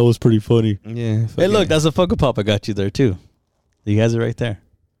side. Oh, that was pretty funny. Yeah. Hey, look, that's a Funko Pop I got you there, too. You guys are right there.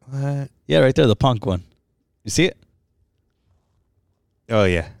 What? Yeah, right there, the punk one. You see it? Oh,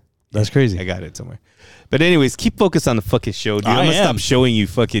 yeah. That's crazy. I got it somewhere. But anyways, keep focused on the fucking show, dude. I'm going to stop showing you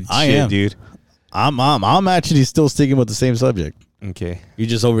fucking shit, dude. I'm actually still sticking with the same subject. Okay. You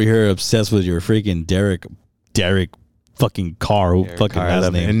just over here obsessed with your freaking Derek fucking Carr. Who fucking has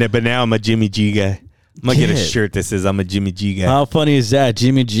a name? But now I'm a Jimmy G guy. I'm going to get a shirt that says I'm a Jimmy G guy. How funny is that?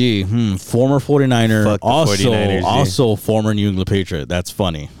 Jimmy G, former 49er, Fuck the 49ers, also former New England Patriot. That's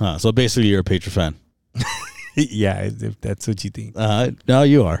funny. Huh. So basically you're a Patriot fan. Yeah, if that's what you think. No,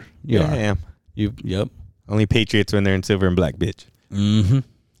 you are. You are. I am. Yep. Only Patriots when they're in silver and black, bitch. Mm-hmm.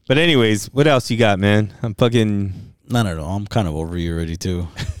 But anyways, what else you got, man? I'm fucking... I don't know. I'm kind of over you already, too.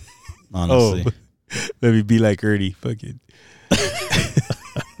 Honestly. Let me be like Ernie. Fucking...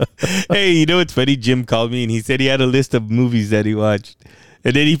 Hey, you know what's funny? Jim called me and he said he had a list of movies that he watched.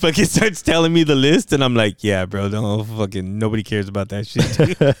 And then he fucking starts telling me the list, and I'm like, yeah, bro, nobody cares about that shit.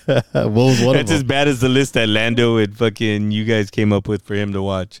 What was one of them? That's as bad as the list that Lando and fucking you guys came up with for him to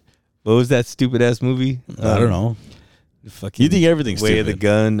watch. What was that stupid ass movie? I don't know. Fucking you think everything's Way stupid. of the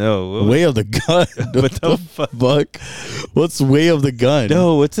Gun? Oh, Way of the Gun? What the fuck? What's Way of the Gun?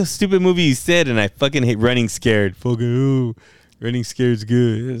 No, what's a stupid movie you said, and I fucking hate Running Scared. Fucking, ooh. Running Scared's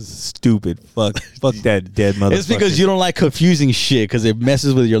good. It's stupid. Fuck that dead motherfucker. It's because you don't like confusing shit because it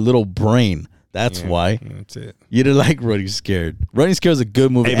messes with your little brain. That's why. That's it. You didn't like Running Scared. Running Scared is a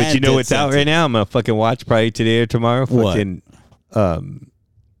good movie. Hey, but you know what's out right now? I'm gonna fucking watch probably today or tomorrow. What? Fucking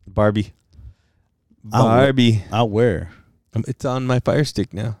Barbie. Barbie. Out where? It's on my Fire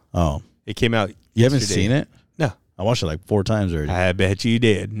Stick now. Oh, it came out. You haven't seen it? No. I watched it like 4 times already. I bet you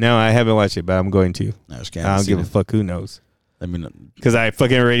did. No, I haven't watched it, but I'm going to. I don't give a fuck. Who knows? I mean, because I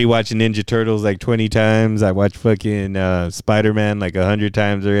fucking already watched Ninja Turtles like 20 times. I watched fucking Spider-Man like 100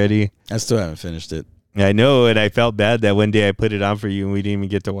 times already. I still haven't finished it. I know, and I felt bad that one day I put it on for you and we didn't even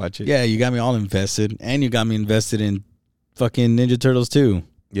get to watch it. Yeah, you got me all invested, and you got me invested in fucking Ninja Turtles too.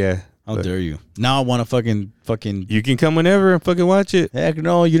 Yeah. How dare you? Now I want to fucking. You can come whenever and fucking watch it. Heck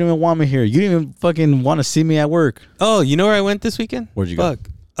no, you didn't even want me here. You didn't even fucking want to see me at work. Oh, you know where I went this weekend? Where'd you go?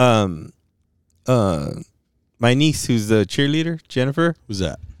 my niece, who's the cheerleader, Jennifer. Who's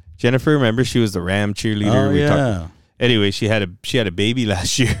that? Jennifer, remember she was the Ram cheerleader. Oh, yeah. Anyway, she had a baby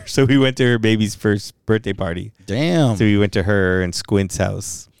last year, so we went to her baby's first birthday party. Damn. So we went to her and Squint's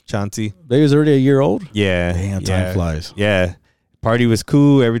house, Chauncey. Baby was already a year old? Yeah. Damn, time flies. Yeah. Party was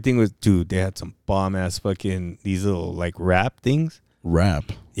cool. Everything was, dude, they had some bomb ass fucking, these little like wrap things.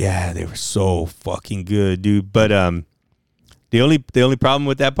 Wrap. Yeah, they were so fucking good, dude. But the only problem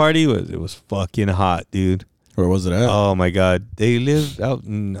with that party was it was fucking hot, dude. Where was it at? Oh my god, they live out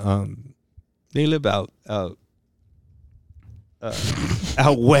in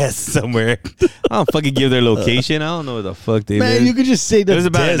out west somewhere. I don't fucking give their location. I don't know where the fuck they live. Man, you could just say the It was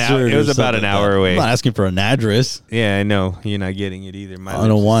about an hour. It was about an hour away. I'm not asking for an address. Yeah, I know. You're not getting it either. I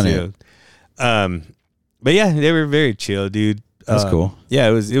don't want it. But yeah, they were very chill, dude. That's cool. Yeah,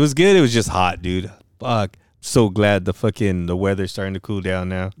 it was good. It was just hot, dude. Fuck. So glad the weather's starting to cool down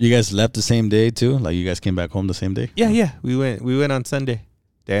now. You guys left the same day too? Like you guys came back home the same day? Yeah. We went on Sunday.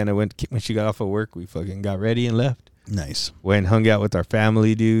 Diana went when she got off of work. We fucking got ready and left. Nice. Went hung out with our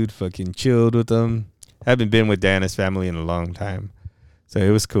family, dude. Fucking chilled with them. Haven't been with Diana's family in a long time, so it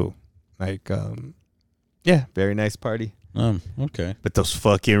was cool. Like, yeah, very nice party. Okay. But those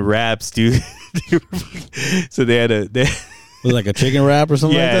fucking wraps, dude. So they had Was it like a chicken wrap or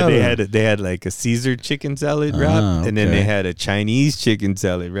something like that? Yeah, they had like a Caesar chicken salad wrap, and then they had a Chinese chicken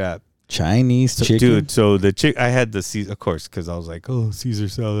salad wrap. Chinese chicken, dude. So I had the Caesar, of course, because I was like, oh, Caesar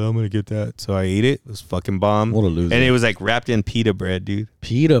salad, I'm gonna get that. So I ate it. It was fucking bomb. What a loser! And it was like wrapped in pita bread, dude.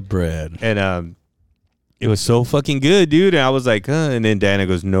 Pita bread. And it was so fucking good, dude. And I was like, and then Diana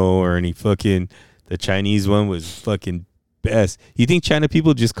goes, no, Ernie, fucking the Chinese one was fucking best. You think China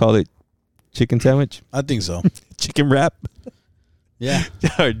people just call it chicken sandwich? I think so. Chicken wrap? Yeah.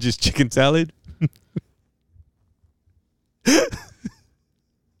 Or just chicken salad?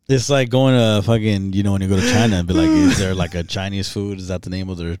 It's like going to fucking, when you go to China and be like, is there like a Chinese food? Is that the name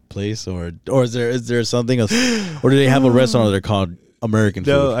of their place? Or is there something else? Or do they have a restaurant where they're called American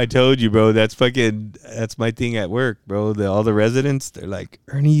food? No, I told you, bro. That's my thing at work, bro. All the residents, they're like,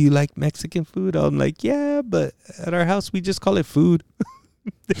 Ernie, you like Mexican food? I'm like, yeah, but at our house, we just call it food.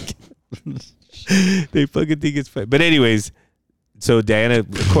 They fucking think it's fun. But anyways, so Diana,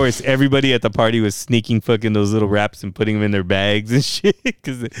 of course, everybody at the party was sneaking fucking those little wraps and putting them in their bags and shit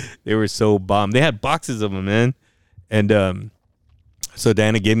because they were so bomb. They had boxes of them, man. And so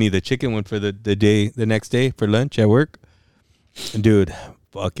Diana gave me the chicken one for the next day for lunch at work. And dude,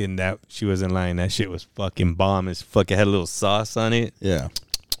 fucking that, she wasn't lying. That shit was fucking bomb as fuck. It had a little sauce on it. Yeah.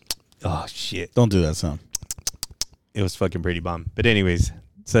 Oh, shit. Don't do that, son. It was fucking pretty bomb. But anyways,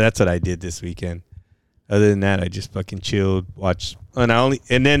 so that's what I did this weekend. Other than that, I just fucking chilled, watched, and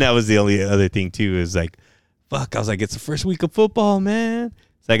then that was the only other thing too. Is like, fuck, I was like, it's the first week of football, man.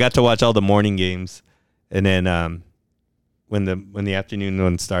 So I got to watch all the morning games, and then when the afternoon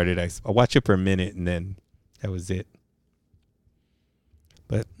one started, I watched it for a minute, and then that was it.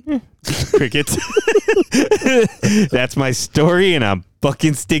 But crickets. That's my story, and I'm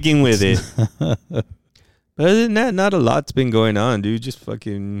fucking sticking with it. But other than that, not a lot's been going on, dude. Just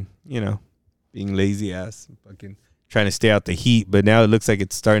fucking, being lazy ass, fucking trying to stay out the heat. But now it looks like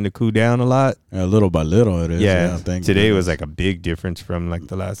it's starting to cool down a lot. Little by little, it is. Yeah. Today you. was like a big difference from like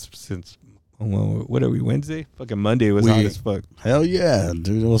the last what are we, Wednesday? Fucking Monday was hot as fuck. Hell yeah,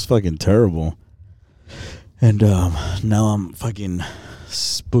 dude, it was fucking terrible. And now I'm fucking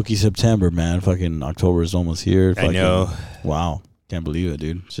spooky September, man. Fucking October is almost here. Fucking, I know. Wow, can't believe it,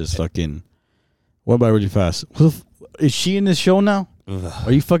 dude. It's just fucking. What about really fast? Is she in this show now? Ugh.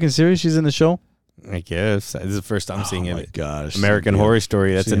 Are you fucking serious? She's in the show? I guess this is the first time seeing it. Oh my gosh, American Horror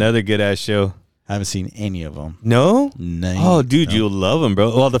Story. That's another good ass show. I haven't seen any of them. No? Oh, dude, no. you'll love them,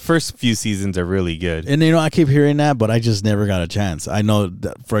 bro. Well, the first few seasons are really good. And I keep hearing that, but I just never got a chance. I know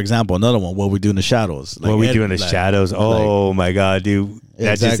that, for example, another one, What We Do in the Shadows. Like, What We Do in the Shadows. Oh my god, dude,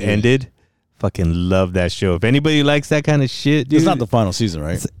 that just ended. Fucking love that show. If anybody likes that kind of shit, dude, it's not the final season,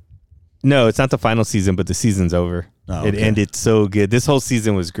 right? No, it's not the final season, but the season's over. Oh, It ended so good. This whole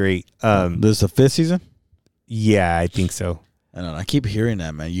season was great. This is the 5th season? Yeah, I think so. I don't know. I keep hearing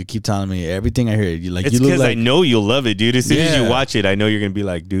that, man. You keep telling me everything I hear. It's because I know you'll love it, dude. As soon as you watch it, I know you're gonna be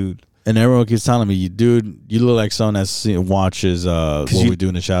like, dude. And everyone keeps telling me, dude, you look like someone that watches What We Do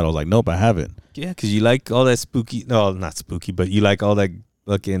in the Shadows. Like, nope, I haven't. Yeah, because you like all that spooky. No, not spooky, but you like all that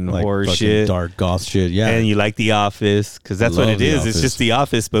fucking horror fucking shit, dark goth shit. Yeah, and you like The Office because that's what it is. It's just The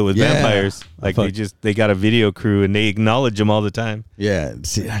Office, but with vampires. Like they got a video crew and they acknowledge them all the time. Yeah,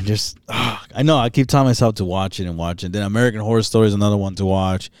 see, I know. I keep telling myself to watch it and watch it. Then American Horror Story is another one to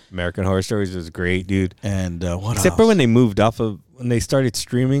watch. American Horror Stories was great, dude. And what Except else? for when they moved off of when they started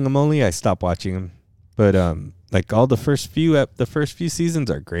streaming them only, I stopped watching them. But like all the first few seasons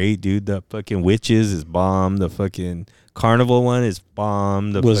are great, dude. The fucking Witches is bomb. The fucking Carnival one is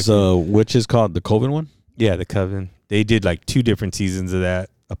bomb. Was Witches called the Coven one? Yeah, the Coven. They did like 2 different seasons of that.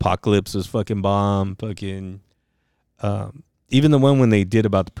 Apocalypse was fucking bomb. Fucking even the one when they did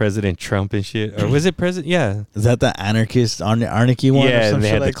about the President Trump and shit. Or was it President? Yeah. Is that the anarchy one? Yeah, or and they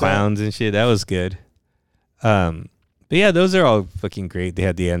had like the clowns and shit. That was good. But yeah, those are all fucking great. They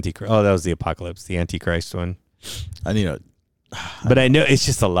had the Antichrist. Oh, that was the Apocalypse, the Antichrist one. I need a. But I know it's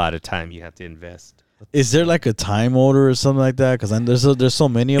just a lot of time you have to invest. Is there like a time order or something like that? Because there's so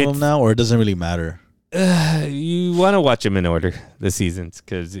many of them now, or it doesn't really matter. You want to watch them in order, the seasons,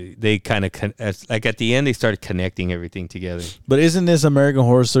 because they kind of like at the end they started connecting everything together. But isn't this American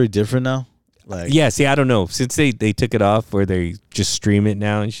Horror Story different now? Like, yeah, see, I don't know, since they took it off where they just stream it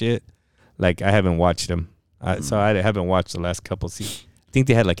now and shit. Like I haven't watched them, so I haven't watched the last couple seasons. I think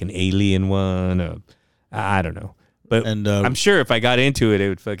they had like an alien one. I don't know, but I'm sure if I got into it, it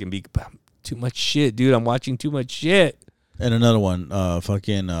would fucking be too much shit, dude. I'm watching too much shit. And another one,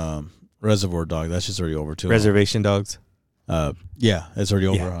 Reservoir Dog. That's just already over too. Reservation Dogs. Yeah, it's already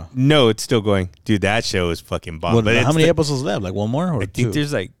over. Huh? No, it's still going, dude. That show is fucking bomb. But how many episodes left? Like one more? Or I think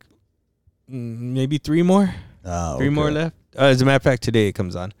there's like maybe 3 more. Three more left. As a matter of fact, today it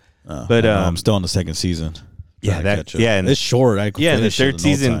comes on. But I'm still on the 2nd season. Yeah, and it's short. And the 3rd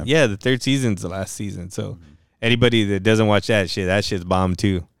season. Yeah, the 3rd season's the last season. So anybody that doesn't watch that shit's bomb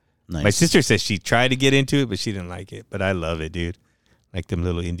too. Nice. My sister says she tried to get into it, but she didn't like it. But I love it, dude. Like them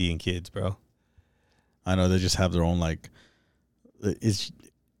little Indian kids, bro. I know they just have their own like. It's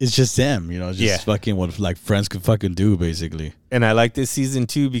just them, just fucking what like friends could fucking do, basically. And I like this season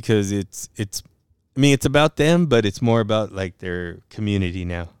too because it's. I mean, it's about them, but it's more about like their community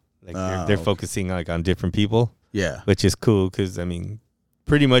now. Like they're focusing like on different people. Yeah, which is cool because I mean,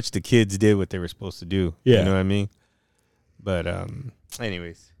 pretty much the kids did what they were supposed to do. Yeah, you know what I mean. But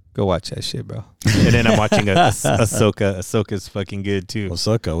anyways. Go watch that shit, bro. And then I'm watching Ahsoka. Ahsoka's fucking good too.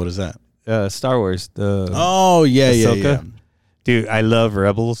 Ahsoka, what is that? Star Wars. Ahsoka. Yeah. Dude, I love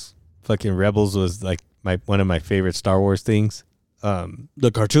Rebels. Fucking Rebels was like one of my favorite Star Wars things.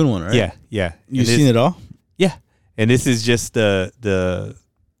 The cartoon one, right? Yeah. You've seen it all? Yeah. And this is just the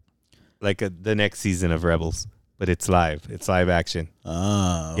next season of Rebels, but it's live. It's live action.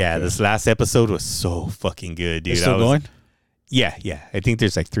 Okay. Yeah, this last episode was so fucking good, dude. It's still going? Yeah. I think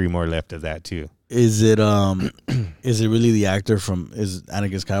there's like 3 more left of that too. Is it is it really the actor is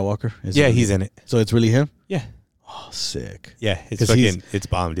Anakin Skywalker? He's in it. So it's really him? Yeah. Oh, sick. Yeah, it's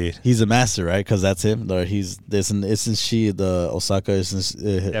bomb, dude. He's a master, right? Because that's him. Isn't she the Osaka?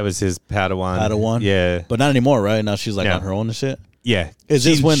 That was his Padawan. Yeah. But not anymore, right? Now she's like on her own and shit? Yeah. Is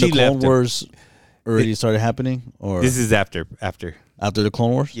this when the Clone Wars already started happening? Or this is after. After the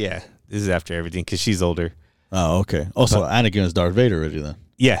Clone Wars? Yeah. This is after everything because she's older. Oh, okay. Also, Anakin is Darth Vader already then.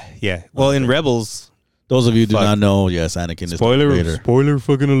 Yeah. Well, in Rebels, those of you who do not know, yes, Anakin is Darth Vader. Spoiler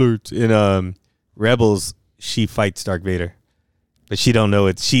fucking alert. In Rebels, she fights Darth Vader, but she don't know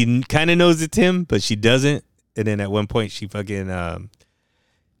it. She kind of knows it's him, but she doesn't. And then at one point, she fucking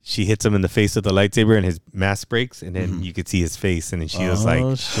she hits him in the face with the lightsaber, and his mask breaks, and then you could see his face, and then she was like,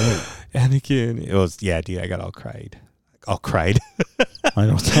 shit. "Anakin." It was dude. I got all cried. I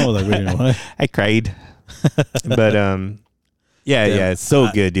don't know that really why. I cried. But it's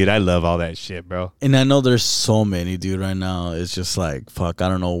so good, dude. I love all that shit, bro. And I know there's so many, dude, right now. It's just like, fuck, I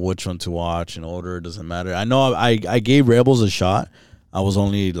don't know which one to watch in order. It doesn't matter. I know I gave Rebels a shot. I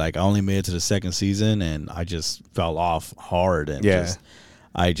only made it to the 2nd season, and I just fell off hard. And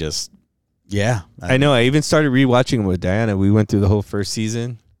I know. I even started rewatching them with Diana. We went through the whole 1st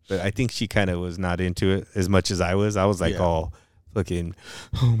season, but I think she kind of was not into it as much as I was. I was like, fucking,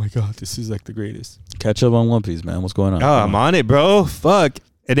 oh my god, this is like the greatest. Catch up on One Piece, man. What's going on? Oh, I'm on it, bro. Fuck.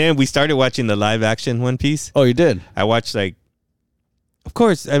 And then we started watching the live action One Piece. Oh, you did? I watched of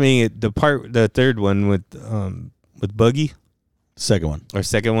course. I mean the 3rd one with Buggy. Second one.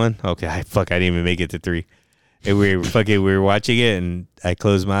 Okay, I didn't even make it to 3. And we were watching it, and I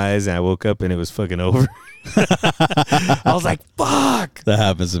closed my eyes, and I woke up, and it was fucking over. I was like, fuck. That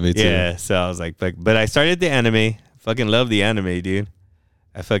happens to me too. Yeah. So I was like, fuck. But I started the anime. Fucking love the anime, dude.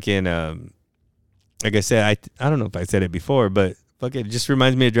 I fucking like I said, I don't know if I said it before, but fucking it just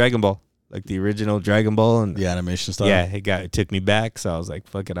reminds me of Dragon Ball, like the original Dragon Ball and the animation style. Yeah, it took me back, so I was like,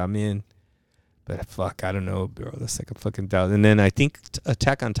 fuck it, I'm in. But fuck, I don't know, bro. That's like a fucking $1,000. And then I think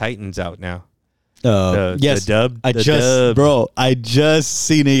Attack on Titan's out now. Yes, the dub. I just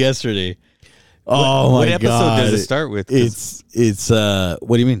seen it yesterday. What episode does it start with? It's what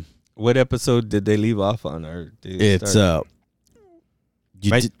do you mean? What episode did they leave off on? Or it's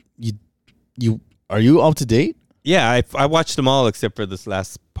Are you up to date? Yeah, I watched them all except for this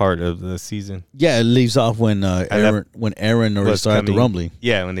last part of the season. Yeah, it leaves off when Aaron already started the rumbling.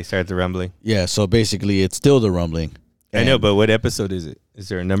 Yeah, when they started the rumbling. Yeah, so basically it's still the rumbling. I know, but what episode is it? Is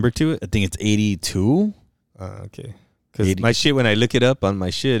there a number to it? I think it's 82. Okay. Because my shit, when I look it up on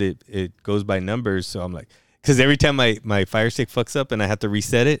my shit, it goes by numbers. So I'm like, because every time my Fire Stick fucks up and I have to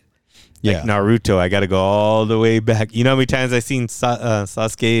reset it, like Naruto, I got to go all the way back. You know how many times I've seen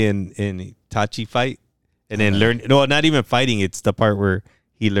Sasuke and Itachi fight? And then learn. No, not even fighting. It's the part where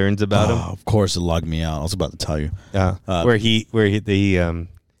he learns about him. Of course, it logged me out. I was about to tell you.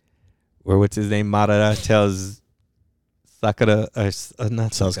 Where what's his name? Madara tells Sakura,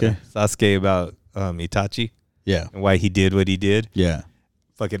 not Sasuke about Itachi. Yeah. And why he did what he did. Yeah.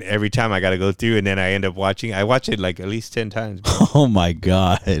 Fucking every time I got to go through, and then I end up watching. I watch it like at least 10 times. Bro. Oh my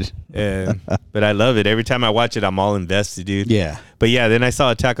God. But I love it. Every time I watch it, I'm all invested, dude. Yeah. But yeah, then I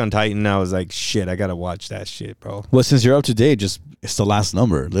saw Attack on Titan, and I was like, shit, I got to watch that shit, bro. Well, since you're up to date, it's the last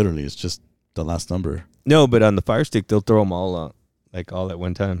number. Literally, it's just the last number. No, but on the Fire Stick, they'll throw them all out, like all at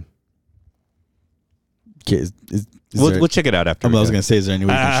one time. Okay, We'll check it out after. I was going to say, is there any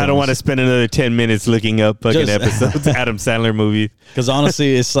way I don't want to spend another 10 minutes looking up fucking episodes, Adam Sandler movie. Because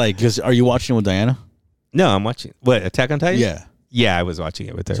honestly, it's like, are you watching it with Diana? No, I'm watching. What, Attack on Titan? Yeah. Yeah, I was watching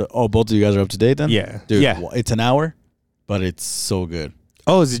it with her. So, both of you guys are up to date then? Yeah. Dude, yeah. It's an hour, but it's so good.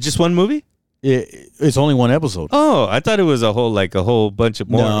 Oh, is it just one movie? It's only one episode. Oh, I thought it was a whole bunch of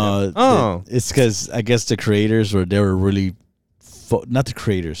more. No, it's because I guess the creators they were really, not the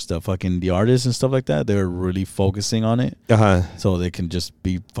creators, the artists and stuff like that. They were really focusing on it, so they can just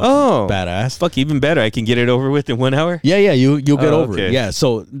be fucking badass. Fuck, even better. I can get it over with in 1 hour. Yeah, you'll get over it. Yeah,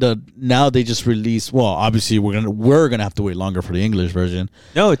 so now they just released. Well, obviously we're gonna have to wait longer for the English version.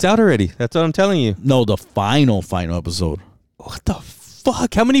 No, it's out already. That's what I'm telling you. No, the final episode. What the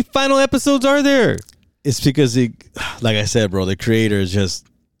fuck? How many final episodes are there? It's because like I said, bro, the creator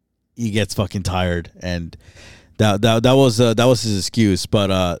he gets fucking tired, and that was his excuse.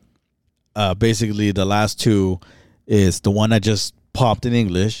 But basically the last two is the one that just popped in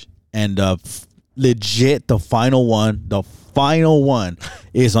English, and legit the final one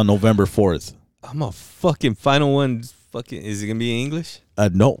is on November 4th. I'm a fucking final one. Fucking, is it gonna be in English?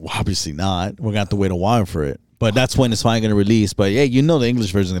 No, obviously not. We're gonna have to wait a while for it. But that's when it's finally going to release. But yeah, the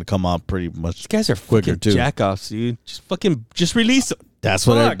English version is going to come out pretty much. These guys are quicker too. Jack-offs, dude. Just release them.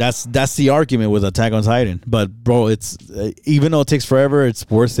 That's that's the argument with Attack on Titan. But bro, it's even though it takes forever, it's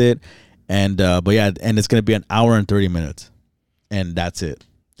worth it. And but yeah, and it's going to be an hour and 30 minutes, and that's it.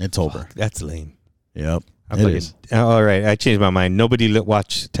 It's over. That's lame. Yep. All right, I changed my mind. Nobody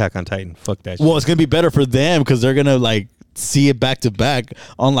watch Attack on Titan. Fuck that shit. Well, it's going to be better for them because they're going to like see it back to back,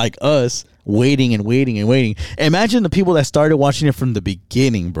 unlike us. Waiting. Imagine the people that started watching it from the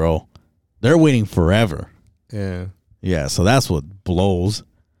beginning, bro. They're waiting forever. Yeah, so that's what blows.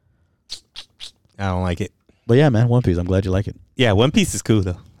 I don't like it. But yeah, man, One Piece. I'm glad you like it. Yeah, One Piece is cool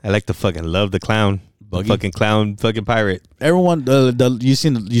though. I like love the clown. Buggy. Fucking clown, fucking pirate. Everyone, you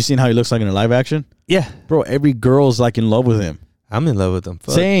seen how he looks like in a live action? Yeah. Bro, every girl's like in love with him. I'm in love with him.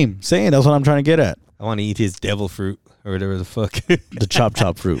 Fuck. Same. That's what I'm trying to get at. I want to eat his devil fruit or whatever the fuck. The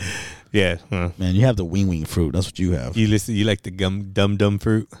chop fruit. Yeah, man, you have the wing fruit. That's what you have. You like the dum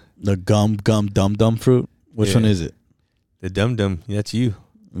fruit? The dum fruit. Which one is it? The dum. That's you.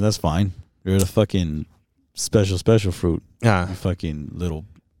 That's fine. You're the fucking special fruit. You fucking little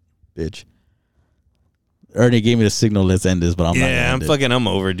bitch. Ernie gave me the signal. Let's end this, but I'm not. Yeah, I'm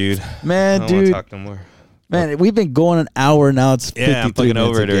over, dude. Man, I don't dude, want to talk no more. Man, we've been going an hour now. It's 53 I'm fucking minutes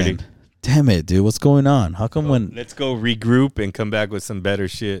over it again. already. Damn it, dude. What's going on? How come Let's go regroup and come back with some better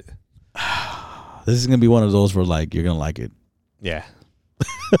shit. This is gonna be one of those where like you're gonna like it. Yeah.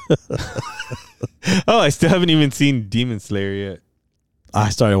 Oh, I still haven't even seen Demon Slayer yet. I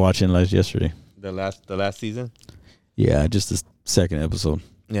started watching yesterday. The last season? Yeah, just the second episode.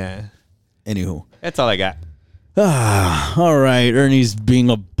 Yeah. Anywho. That's all I got. All right. Ernie's being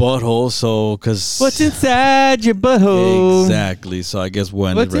a butthole, so because what's inside your butthole? Exactly. So I guess we'll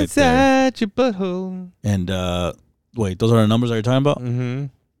end it right there. What's inside your butthole? And wait, those are the numbers that you're talking about? Mm-hmm.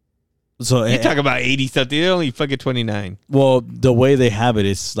 So you talk about 80 something. They're only fucking 29. Well, the way they have it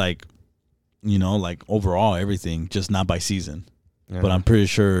is like, like overall everything, just not by season. Yeah. But I'm pretty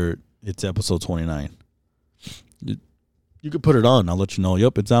sure it's episode 29. You could put it on. I'll let you know.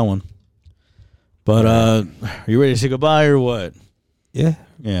 Yep, it's that one. But are you ready to say goodbye or what? Yeah.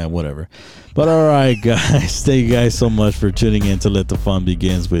 Yeah, whatever. But all right, guys. Thank you guys so much for tuning in to Let the Fun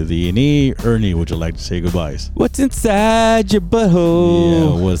Begins with E&E. Ernie, would you like to say goodbyes? What's inside your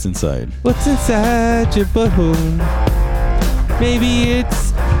butthole? Yeah, what's inside? What's inside your butthole? Maybe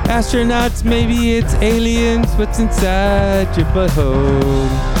it's astronauts, maybe it's aliens. What's inside your butthole?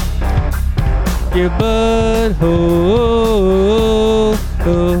 Your butthole.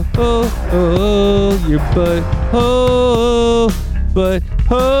 Oh, oh, oh, your butthole.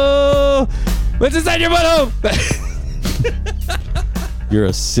 Butthole. What's inside your butthole? You're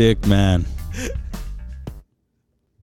a sick man.